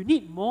 You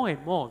need more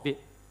and more of it,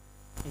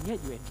 and yet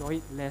you enjoy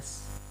it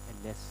less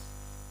and less.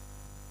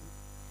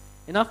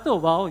 And after a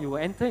while, you will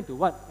enter into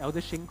what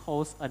Elder Shing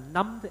calls a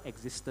numbed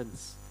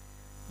existence,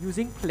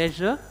 using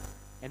pleasure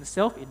and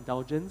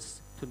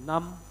self-indulgence to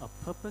numb a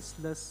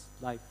purposeless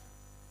life.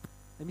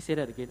 Let me say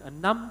that again. A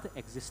numbed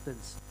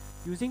existence,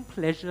 using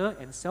pleasure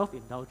and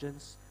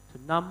self-indulgence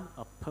to numb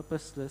a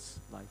purposeless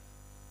life.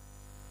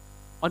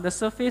 On the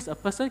surface, a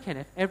person can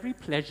have every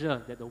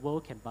pleasure that the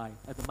world can buy,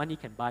 that the money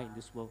can buy in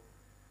this world.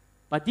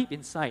 But deep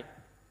inside,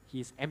 he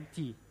is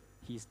empty,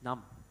 he is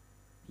numb,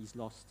 he is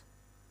lost.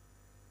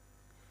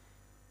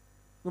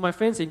 Well, my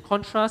friends, in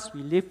contrast,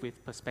 we live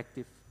with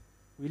perspective.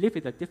 We live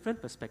with a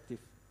different perspective,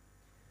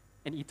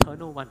 an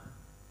eternal one.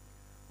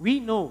 We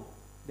know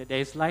that there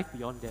is life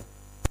beyond death.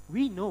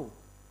 We know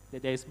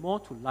that there is more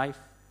to life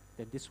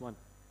than this one.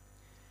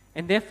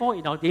 And therefore,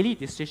 in our daily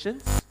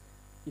decisions,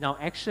 in our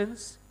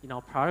actions, in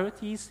our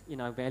priorities,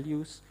 in our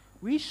values,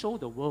 we show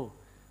the world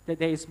that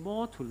there is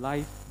more to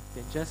life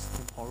than just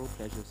temporal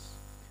pleasures.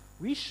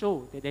 We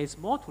show that there is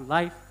more to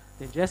life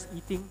than just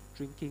eating,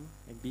 drinking,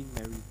 and being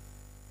merry.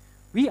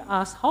 We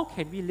ask, how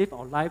can we live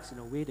our lives in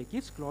a way that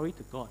gives glory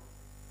to God,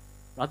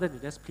 rather than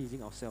just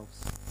pleasing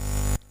ourselves?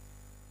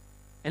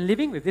 And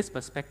living with this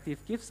perspective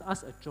gives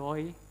us a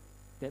joy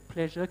that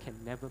pleasure can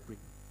never bring.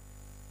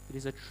 It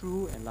is a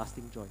true and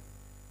lasting joy.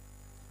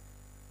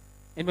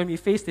 And when we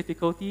face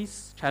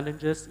difficulties,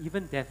 challenges,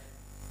 even death,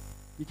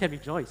 we can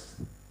rejoice,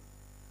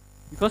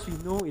 because we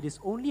know it is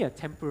only a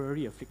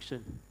temporary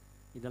affliction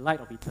in the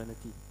light of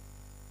eternity.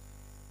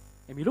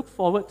 And we look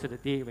forward to the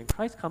day when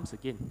Christ comes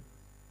again,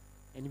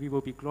 and we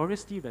will be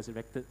gloriously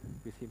resurrected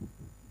with him.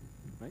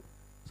 Right?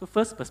 So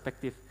first,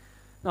 perspective.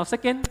 Now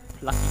second,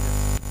 luckiness.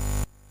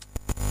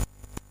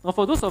 Now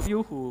for those of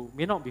you who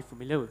may not be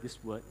familiar with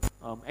this word,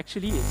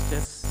 actually it's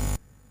just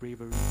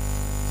bravery.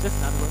 It's just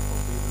another word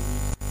for bravery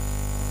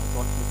or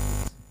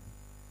dauntlessness.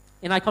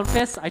 And I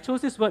confess, I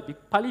chose this word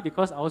partly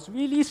because I was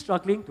really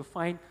struggling to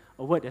find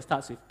a word that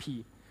starts with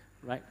P,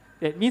 right?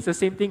 That means the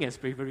same thing as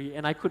bravery,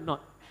 and I could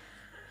not.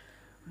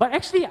 But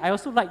actually, I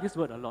also like this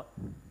word a lot,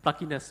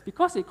 pluckiness,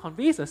 because it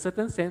conveys a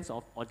certain sense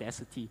of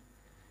audacity.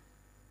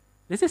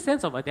 There's a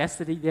sense of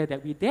audacity there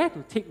that we dare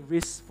to take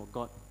risks for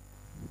God,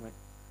 right?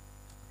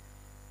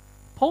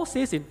 Paul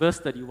says in verse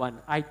 31,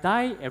 I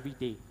die every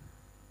day.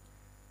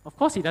 Of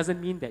course, he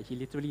doesn't mean that he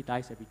literally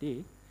dies every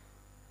day,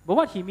 but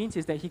what he means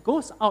is that he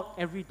goes out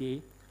every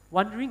day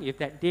wondering if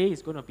that day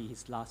is going to be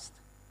his last.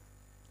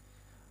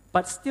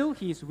 But still,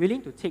 he is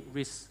willing to take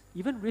risks,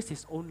 even risk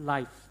his own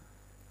life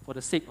for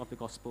the sake of the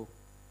gospel.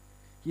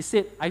 He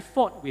said, I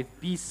fought with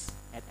beasts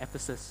at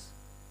Ephesus.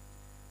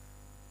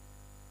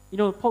 You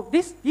know,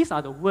 these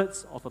are the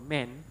words of a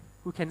man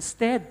who can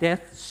stare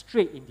death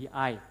straight in the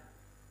eye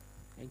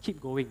and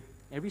keep going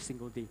every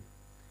single day.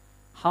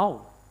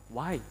 How?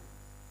 Why?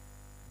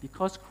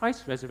 Because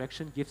Christ's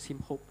resurrection gives him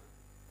hope.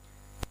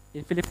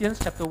 In Philippians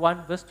chapter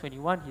 1, verse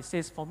 21, he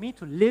says, for me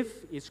to live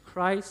is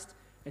Christ,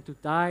 and to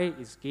die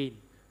is gain.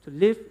 To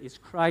live is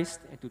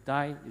Christ, and to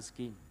die is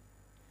gain.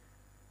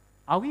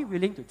 Are we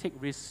willing to take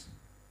risks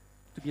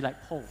to be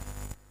like Paul?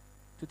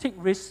 To take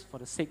risks for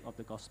the sake of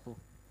the gospel?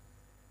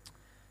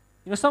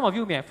 You know, some of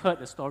you may have heard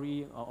the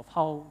story of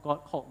how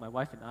God called my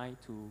wife and I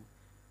to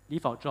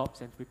leave our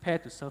jobs and prepare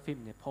to serve him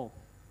in Nepal.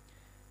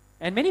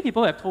 And many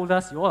people have told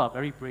us, you all are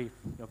very brave,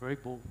 you're very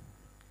bold.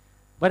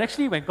 But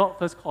actually, when God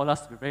first called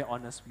us, to be very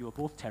honest, we were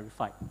both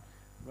terrified.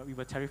 We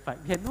were terrified.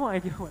 We had no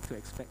idea what to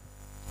expect.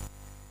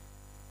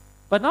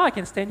 But now I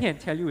can stand here and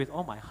tell you with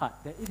all my heart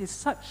that it is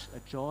such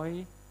a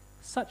joy,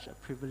 such a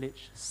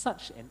privilege,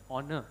 such an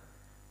honor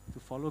to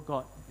follow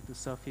God and to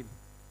serve him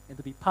and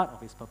to be part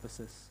of his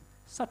purposes.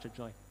 Such a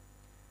joy.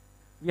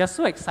 We are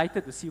so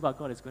excited to see what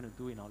God is going to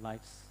do in our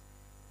lives.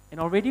 And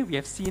already we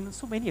have seen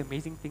so many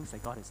amazing things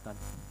that God has done.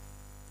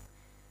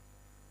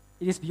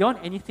 It is beyond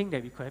anything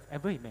that we could have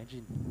ever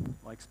imagined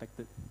or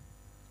expected.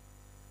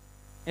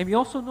 And we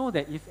also know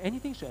that if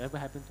anything should ever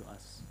happen to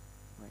us,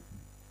 right,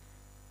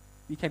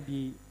 we can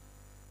be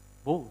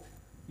bold.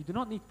 We do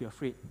not need to be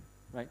afraid,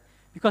 right?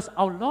 Because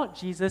our Lord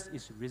Jesus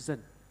is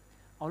risen.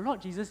 Our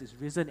Lord Jesus is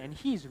risen, and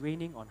he is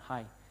reigning on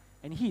high,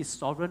 and he is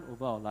sovereign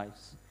over our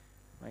lives,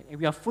 right? And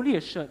we are fully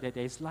assured that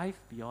there is life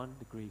beyond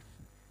the grave,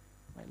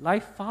 right?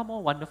 Life far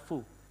more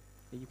wonderful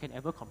than you can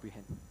ever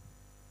comprehend.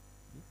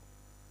 Okay?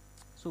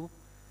 So,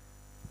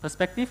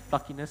 perspective,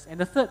 pluckiness, and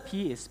the third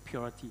P is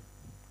purity.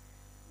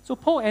 So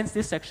Paul ends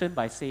this section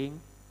by saying,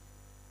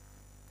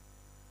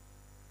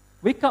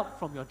 wake up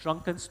from your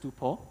drunken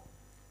stupor,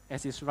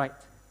 as is right,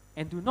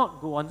 and do not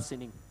go on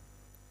sinning.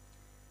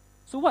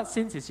 So what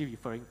sins is he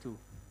referring to?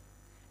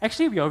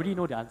 Actually, we already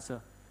know the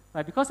answer,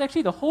 right? Because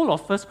actually the whole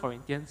of 1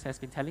 Corinthians has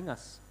been telling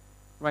us,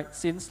 right?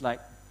 Sins like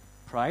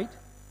pride,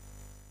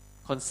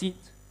 conceit,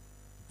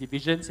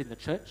 divisions in the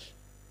church,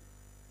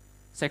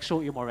 sexual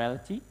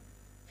immorality,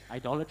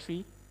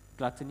 idolatry,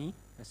 gluttony,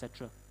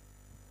 etc.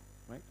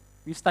 Right?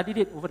 We've studied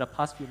it over the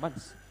past few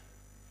months.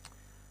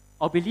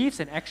 Our beliefs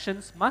and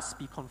actions must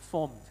be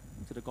conformed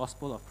to the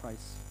gospel of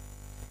Christ.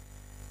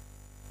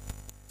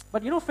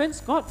 But you know,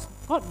 friends, God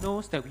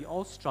knows that we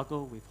all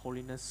struggle with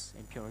holiness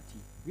and purity.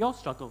 We all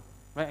struggle,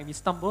 right? And we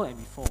stumble and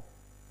we fall.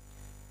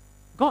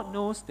 God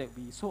knows that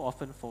we so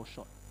often fall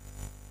short.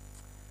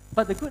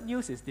 But the good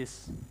news is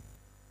this.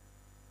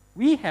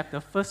 We have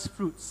the first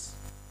fruits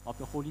of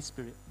the Holy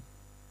Spirit.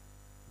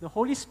 the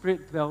Holy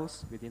Spirit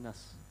dwells within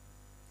us.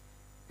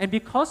 And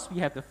because we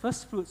have the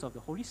first fruits of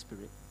the Holy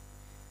Spirit,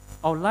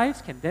 our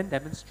lives can then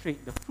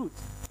demonstrate the fruit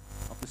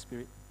of the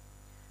Spirit.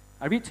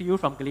 I read to you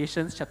from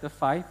Galatians chapter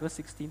 5, verse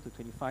 16 to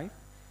 25.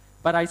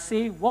 But I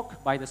say,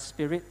 walk by the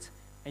Spirit,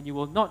 and you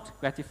will not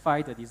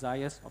gratify the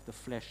desires of the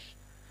flesh.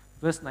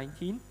 Verse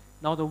 19,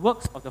 now the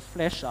works of the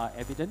flesh are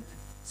evident: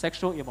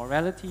 sexual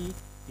immorality,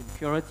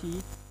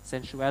 impurity,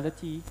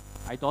 sensuality,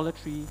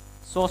 idolatry,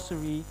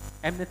 sorcery,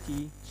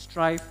 enmity,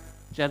 strife,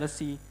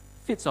 jealousy,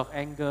 fits of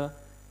anger,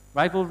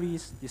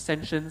 rivalries,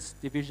 dissensions,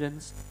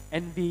 divisions,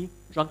 envy,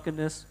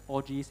 drunkenness,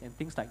 orgies, and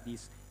things like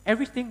these.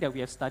 Everything that we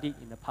have studied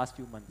in the past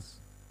few months.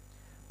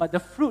 But the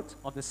fruit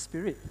of the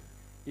Spirit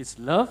is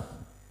love,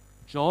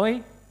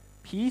 joy,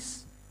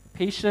 peace,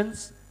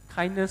 patience,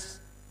 kindness,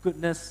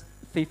 goodness,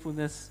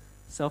 faithfulness,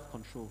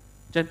 self-control,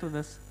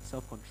 gentleness,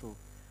 self-control.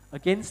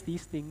 Against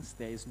these things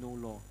there is no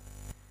law.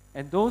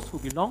 And those who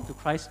belong to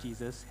Christ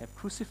Jesus have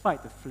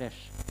crucified the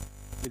flesh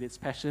with its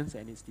passions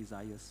and its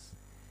desires.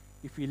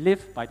 If we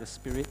live by the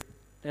Spirit,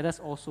 let us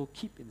also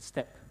keep in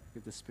step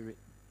with the Spirit.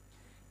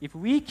 If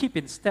we keep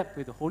in step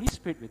with the Holy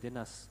Spirit within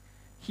us,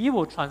 He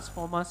will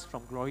transform us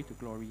from glory to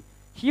glory.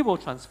 He will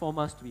transform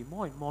us to be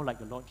more and more like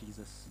the Lord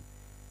Jesus.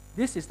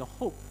 This is the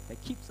hope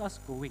that keeps us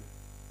going,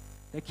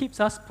 that keeps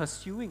us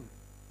pursuing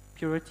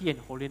purity and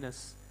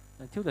holiness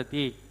until the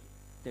day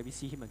that we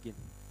see Him again.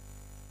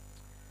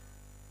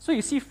 So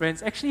you see,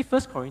 friends, actually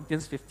 1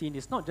 Corinthians 15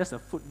 is not just a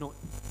footnote.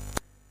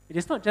 It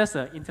is not just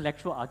an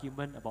intellectual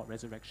argument about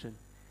resurrection.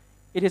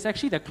 It is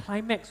actually the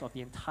climax of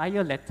the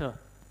entire letter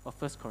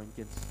of 1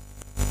 Corinthians.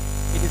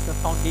 It is the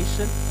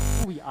foundation of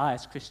who we are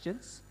as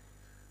Christians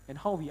and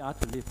how we are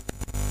to live.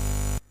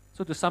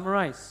 So to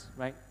summarize,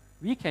 right,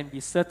 we can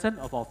be certain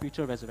of our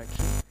future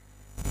resurrection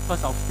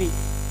because our faith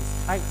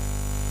is tied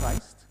to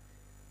Christ.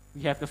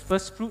 We have the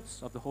first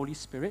fruits of the Holy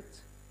Spirit,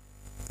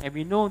 and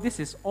we know this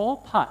is all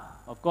part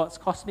of God's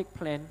cosmic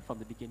plan from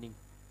the beginning.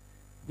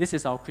 This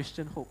is our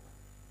Christian hope.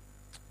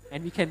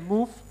 And we can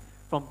move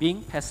from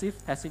being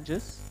passive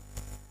passengers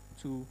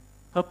to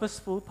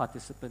purposeful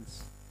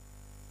participants,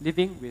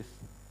 living with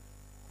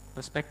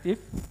perspective,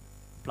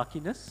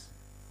 pluckiness,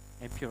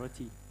 and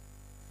purity.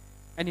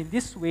 And in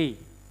this way,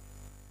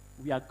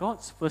 we are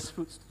God's first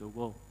fruits to the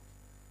world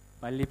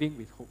by living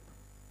with hope.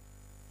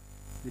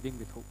 Living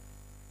with hope.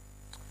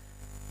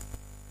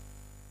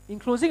 In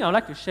closing, I would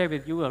like to share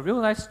with you a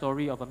real-life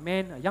story of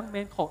a young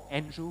man called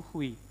Andrew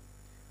Hui,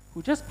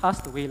 who just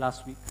passed away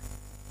last week.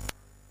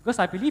 Because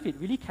I believe it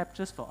really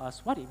captures for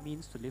us what it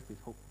means to live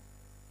with hope.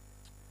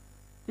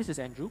 This is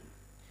Andrew.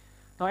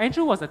 Now,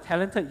 Andrew was a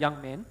talented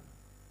young man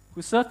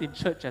who served in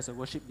church as a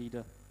worship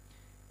leader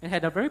and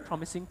had a very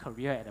promising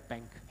career at a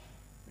bank.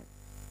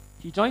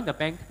 He joined the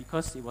bank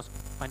because it was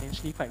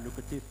financially quite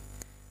lucrative.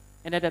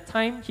 And at that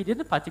time, he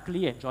didn't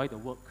particularly enjoy the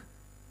work,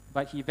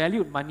 but he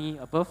valued money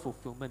above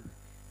fulfillment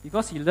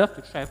because he loved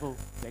to travel,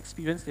 to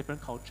experience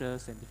different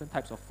cultures and different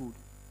types of food.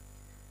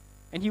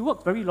 And he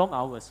worked very long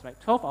hours, right?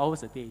 12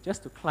 hours a day,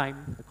 just to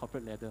climb the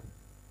corporate ladder.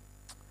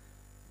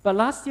 But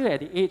last year,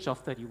 at the age of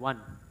 31,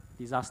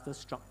 disaster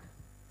struck.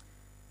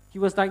 He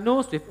was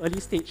diagnosed with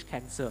early-stage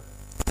cancer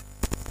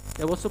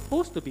that was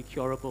supposed to be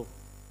curable.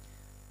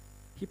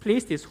 He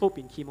placed his hope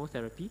in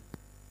chemotherapy,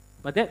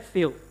 but that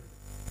failed,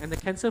 and the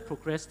cancer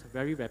progressed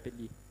very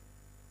rapidly.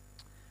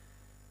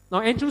 Now,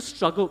 Andrew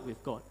struggled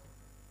with God.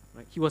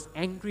 Right? He was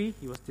angry,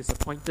 he was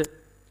disappointed.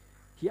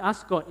 He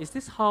asked God, is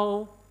this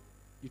how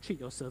you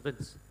treat your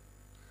servants?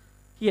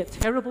 He had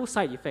terrible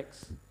side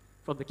effects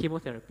from the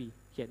chemotherapy.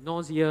 He had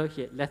nausea,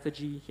 he had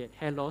lethargy, he had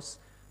hair loss.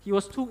 He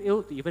was too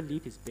ill to even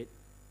leave his bed.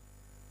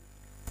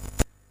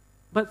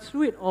 But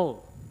through it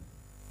all,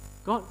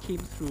 God came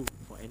through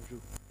for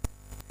Andrew.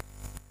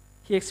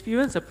 He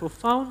experienced a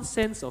profound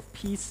sense of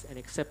peace and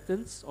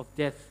acceptance of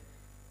death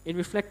in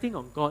reflecting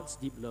on God's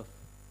deep love.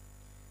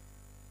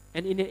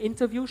 And in an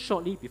interview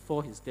shortly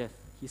before his death,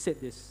 he said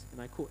this,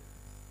 and I quote,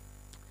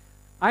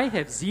 "I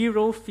have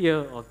zero fear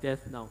of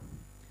death now.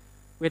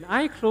 When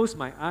I close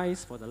my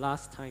eyes for the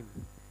last time,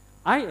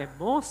 I am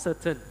more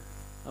certain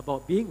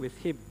about being with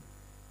Him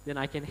than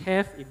I can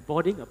have in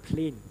boarding a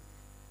plane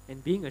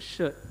and being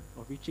assured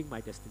of reaching my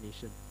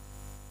destination."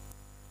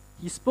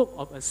 He spoke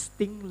of a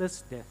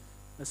stingless death.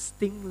 A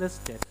stingless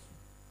death.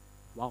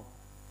 Wow.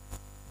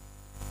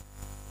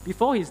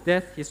 Before his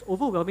death, his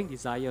overwhelming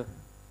desire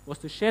was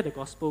to share the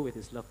gospel with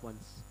his loved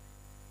ones.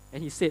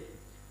 And he said,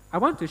 "I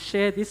want to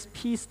share this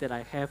peace that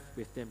I have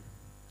with them,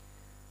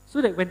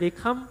 so that when they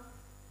come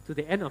to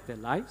the end of their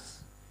lives,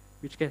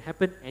 which can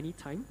happen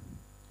anytime,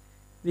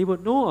 they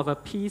would know of a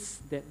peace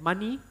that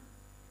money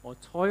or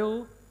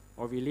toil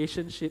or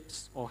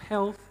relationships or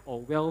health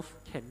or wealth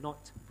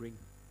cannot bring."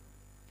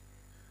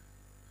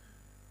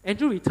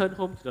 Andrew returned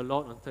home to the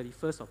Lord on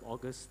 31st of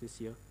August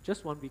this year,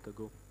 just 1 week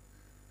ago.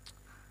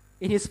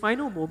 In his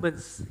final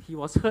moments, he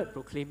was heard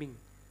proclaiming,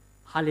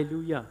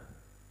 "Hallelujah,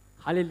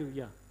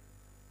 hallelujah,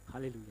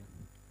 hallelujah."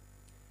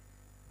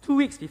 2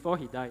 weeks before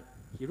he died,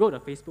 he wrote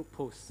a Facebook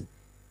post.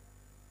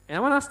 And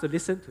I want us to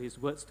listen to his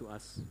words to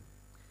us.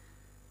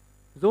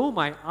 Though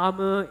my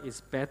armor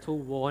is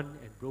battle-worn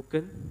and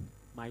broken,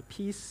 my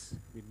peace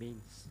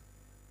remains.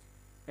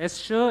 As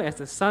sure as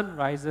the sun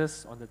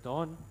rises on the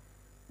dawn,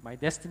 my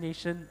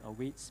destination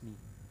awaits me.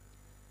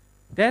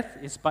 Death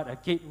is but a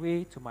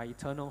gateway to my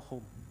eternal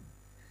home,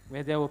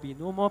 where there will be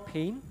no more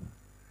pain,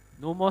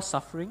 no more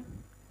suffering,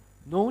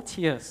 no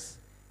tears,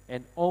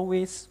 and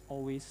always,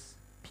 always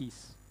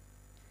peace.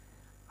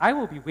 I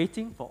will be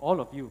waiting for all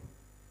of you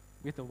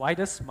with the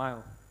widest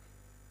smile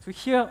to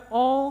hear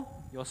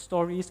all your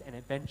stories and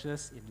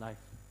adventures in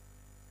life.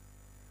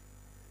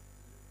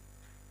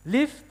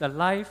 Live the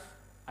life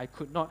I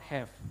could not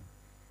have,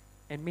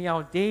 and may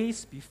our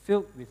days be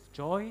filled with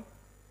joy,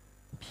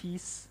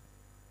 peace,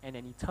 and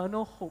an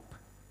eternal hope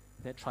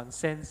that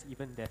transcends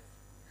even death.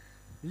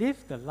 Live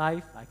the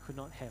life I could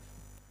not have,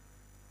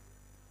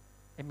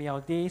 and may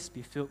our days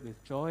be filled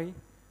with joy,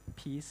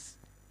 peace,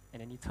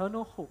 and an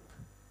eternal hope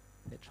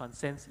that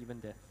transcends even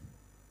death.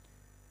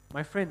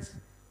 My friends,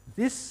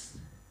 this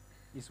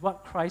is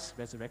what Christ's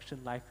resurrection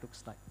life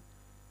looks like.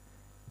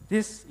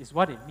 This is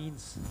what it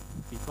means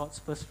to be God's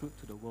first fruit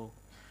to the world,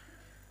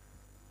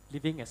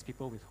 living as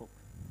people with hope.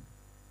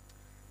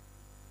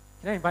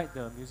 Can I invite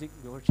the music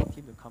worship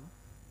team to come?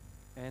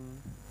 And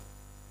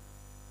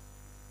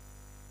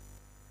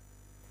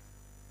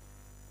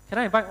can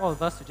I invite all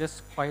of us to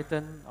just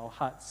quieten our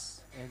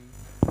hearts and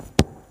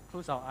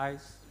close our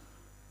eyes?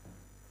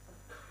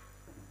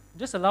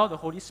 Just allow the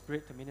Holy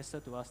Spirit to minister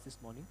to us this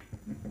morning.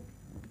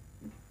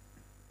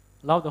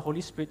 Allow the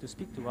Holy Spirit to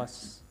speak to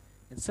us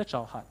and search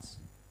our hearts.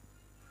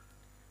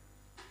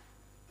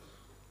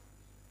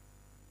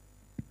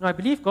 Now, I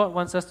believe God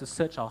wants us to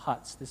search our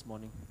hearts this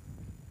morning.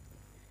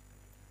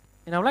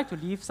 And I would like to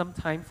leave some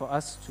time for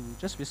us to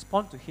just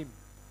respond to Him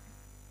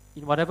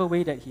in whatever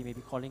way that He may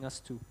be calling us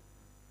to.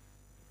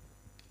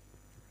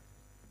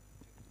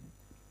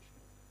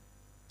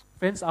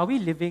 Friends, are we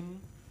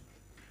living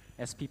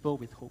as people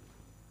with hope?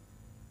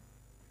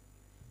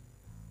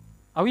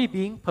 Are we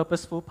being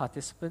purposeful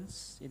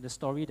participants in the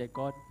story that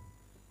God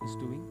is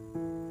doing?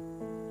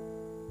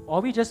 Or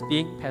are we just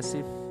being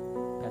passive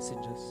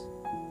passengers?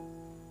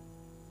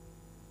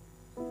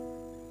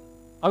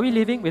 Are we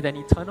living with an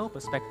eternal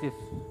perspective?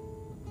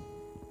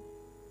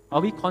 Are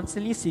we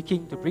constantly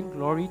seeking to bring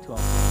glory to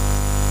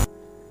ourselves?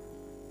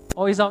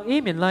 Or is our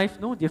aim in life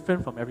no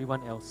different from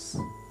everyone else?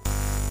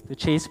 To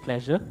chase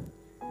pleasure,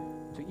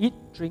 to eat,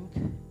 drink,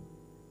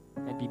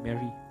 and be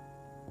merry?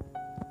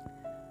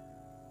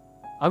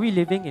 Are we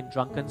living in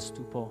drunken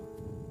stupor?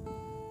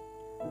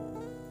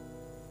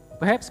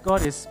 Perhaps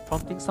God is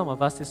prompting some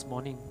of us this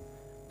morning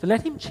to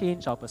let Him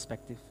change our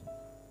perspective.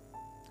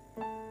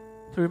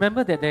 To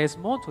remember that there is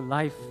more to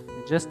life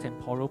than just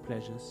temporal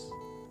pleasures.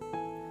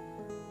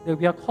 That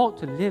we are called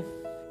to live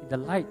in the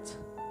light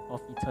of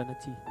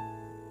eternity.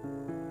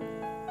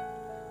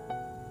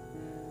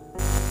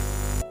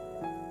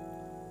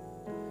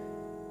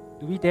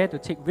 Do we dare to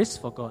take risks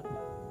for God?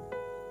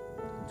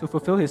 To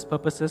fulfill His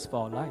purposes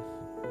for our life?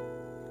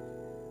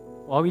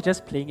 Or are we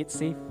just playing it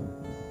safe?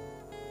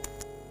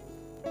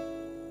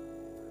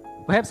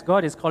 Perhaps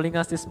God is calling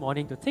us this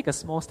morning to take a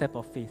small step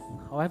of faith,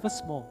 however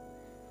small,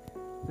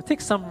 to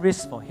take some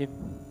risk for Him,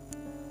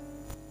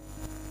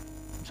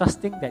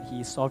 trusting that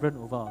He is sovereign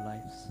over our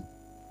lives.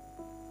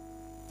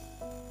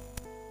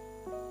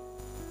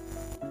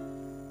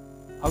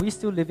 Are we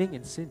still living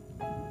in sin?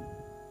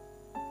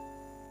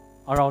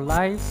 Are our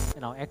lives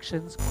and our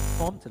actions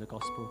conform to the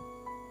gospel?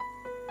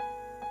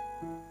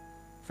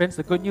 Friends,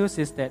 the good news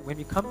is that when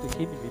we come to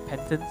Him in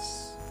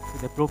repentance,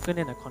 with a broken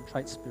and a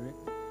contrite spirit,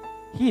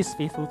 He is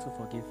faithful to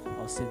forgive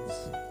our sins.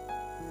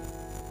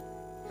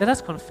 Let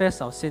us confess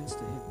our sins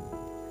to Him.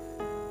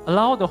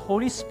 Allow the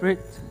Holy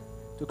Spirit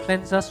to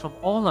cleanse us from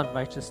all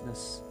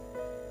unrighteousness,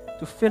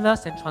 to fill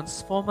us and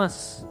transform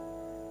us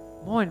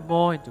more and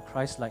more into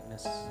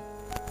Christ-likeness,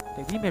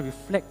 that we may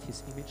reflect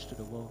His image to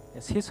the world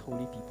as His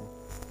holy people.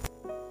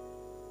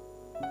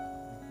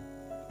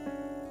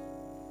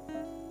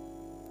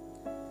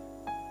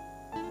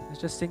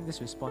 Let's just sing this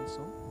response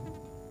song.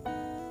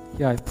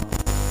 Here I bow.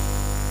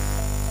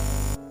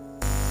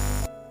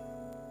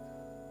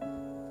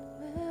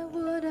 Where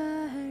would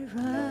I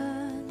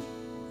run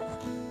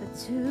but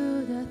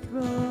to the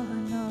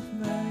throne of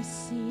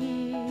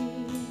mercy?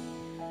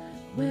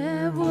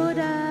 Where would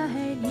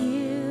I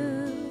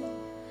kneel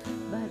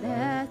but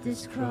at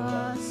this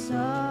cross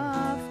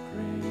of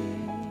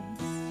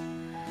grace?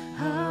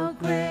 How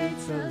great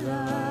the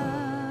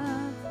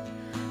love,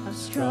 how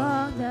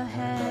strong the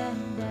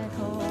hand that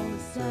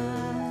holds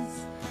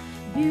us.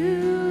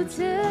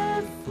 Beautiful,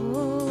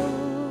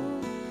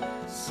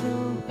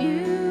 so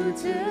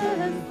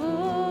beautiful.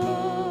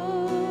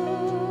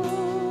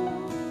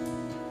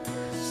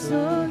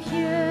 So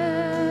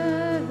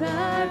here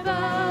I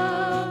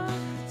bow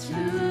to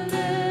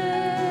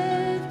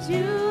lift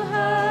you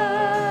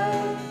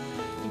high,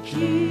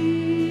 Jesus,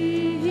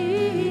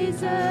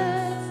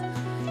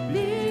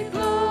 be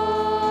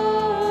glorified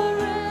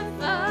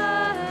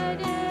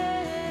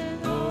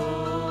in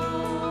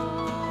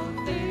all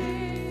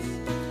things.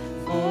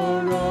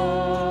 For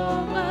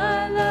all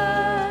my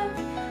life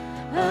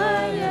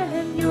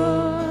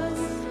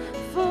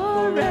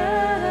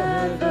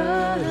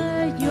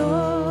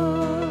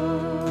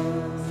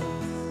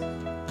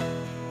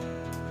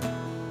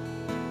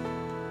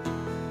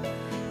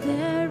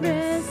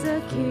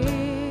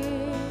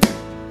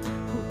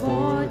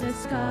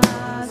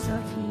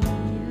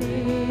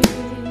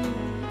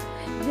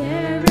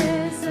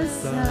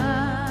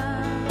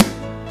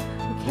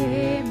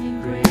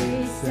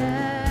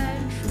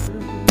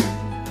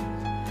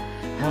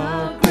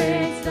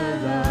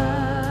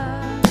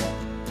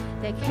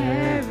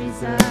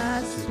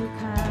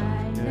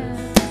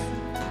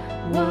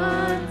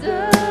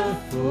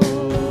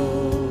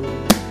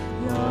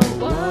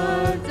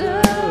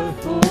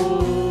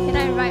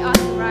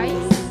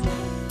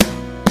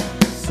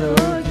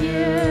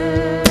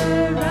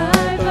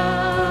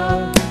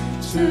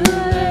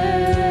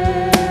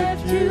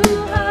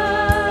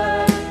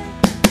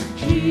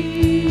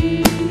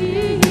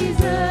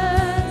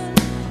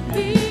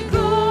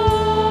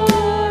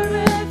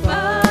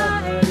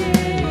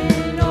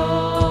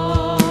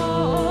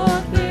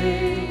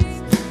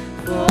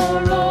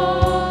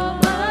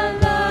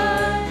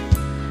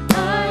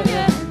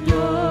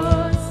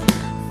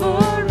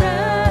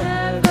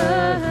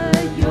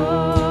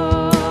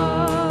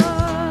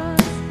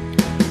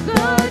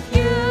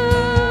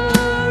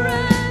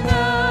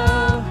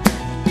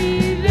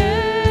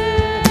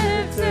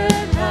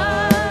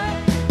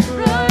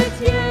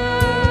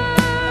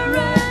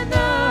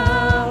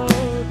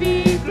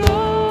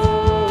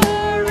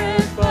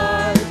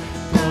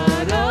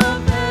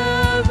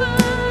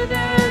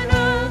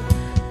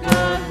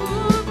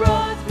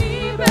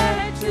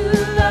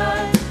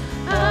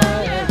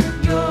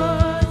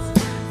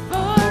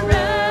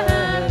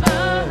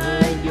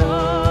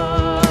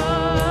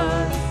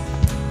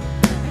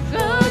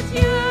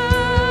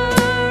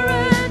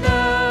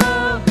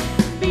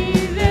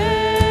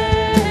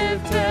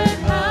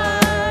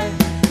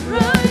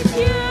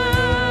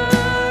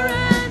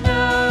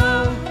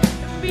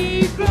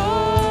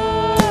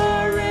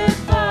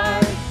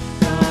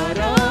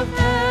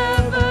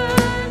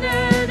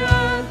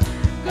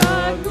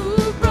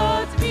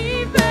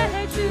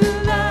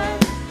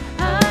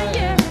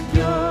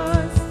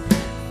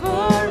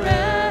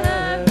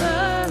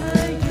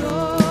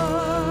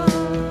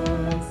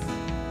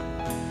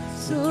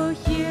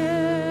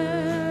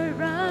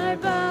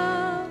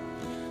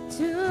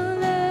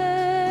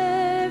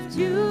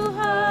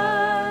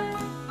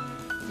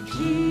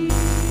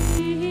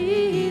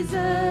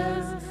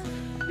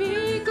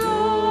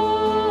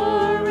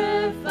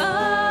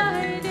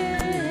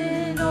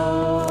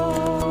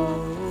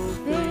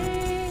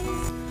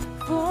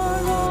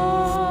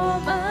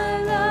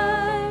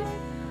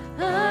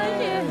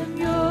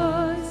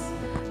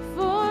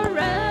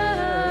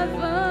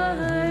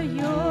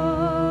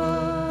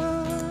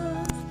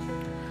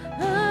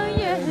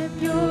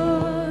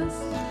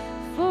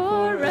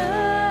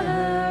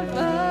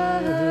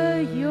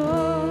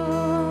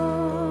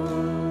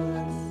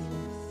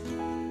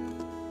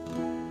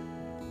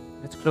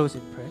close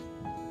in prayer.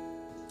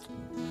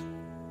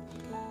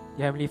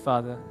 Dear Heavenly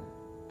Father,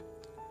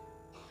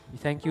 we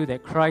thank you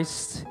that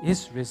Christ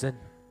is risen.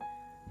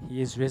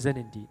 He is risen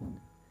indeed.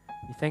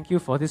 We thank you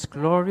for this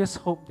glorious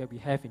hope that we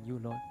have in you,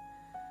 Lord.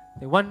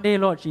 That one day,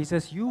 Lord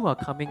Jesus, you are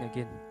coming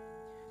again.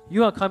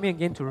 You are coming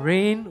again to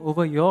reign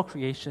over your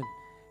creation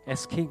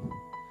as King,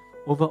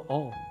 over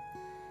all.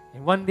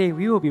 And one day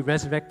we will be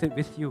resurrected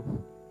with you,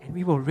 and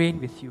we will reign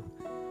with you.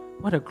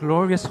 What a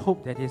glorious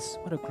hope that is.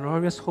 What a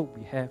glorious hope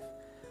we have,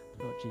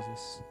 Lord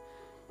Jesus.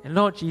 And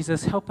Lord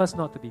Jesus, help us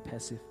not to be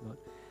passive, Lord.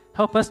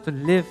 Help us to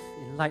live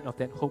in light of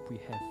that hope we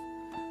have.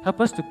 Help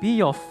us to be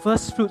your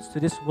first fruits to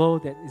this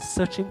world that is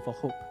searching for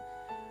hope.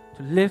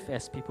 To live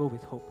as people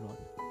with hope, Lord.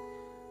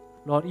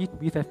 Lord,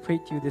 we have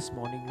prayed to you this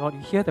morning. Lord,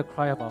 you hear the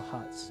cry of our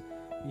hearts.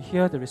 You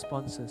hear the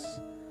responses.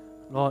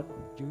 Lord,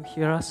 you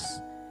hear us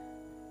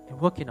and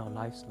work in our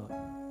lives, Lord.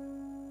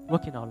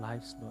 Work in our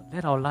lives, Lord.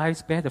 Let our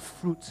lives bear the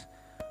fruit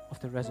of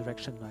the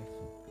resurrection life,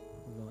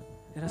 Lord.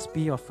 Let us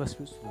be your first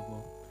fruits to the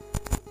world.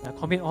 And I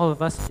commit all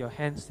of us in your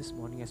hands this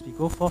morning as we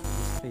go forth from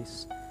this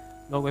place.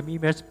 Lord,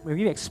 when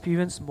we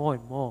experience more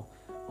and more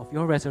of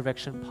your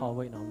resurrection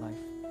power in our life,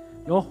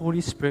 your Holy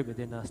Spirit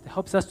within us that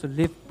helps us to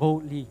live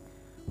boldly,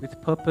 with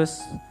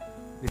purpose,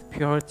 with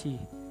purity,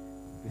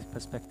 with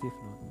perspective,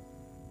 Lord.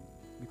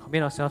 We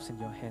commit ourselves in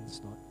your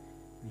hands, Lord.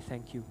 We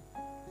thank you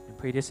and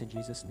pray this in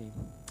Jesus' name.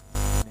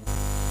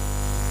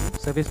 Amen.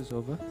 Service is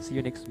over. See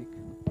you next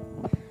week.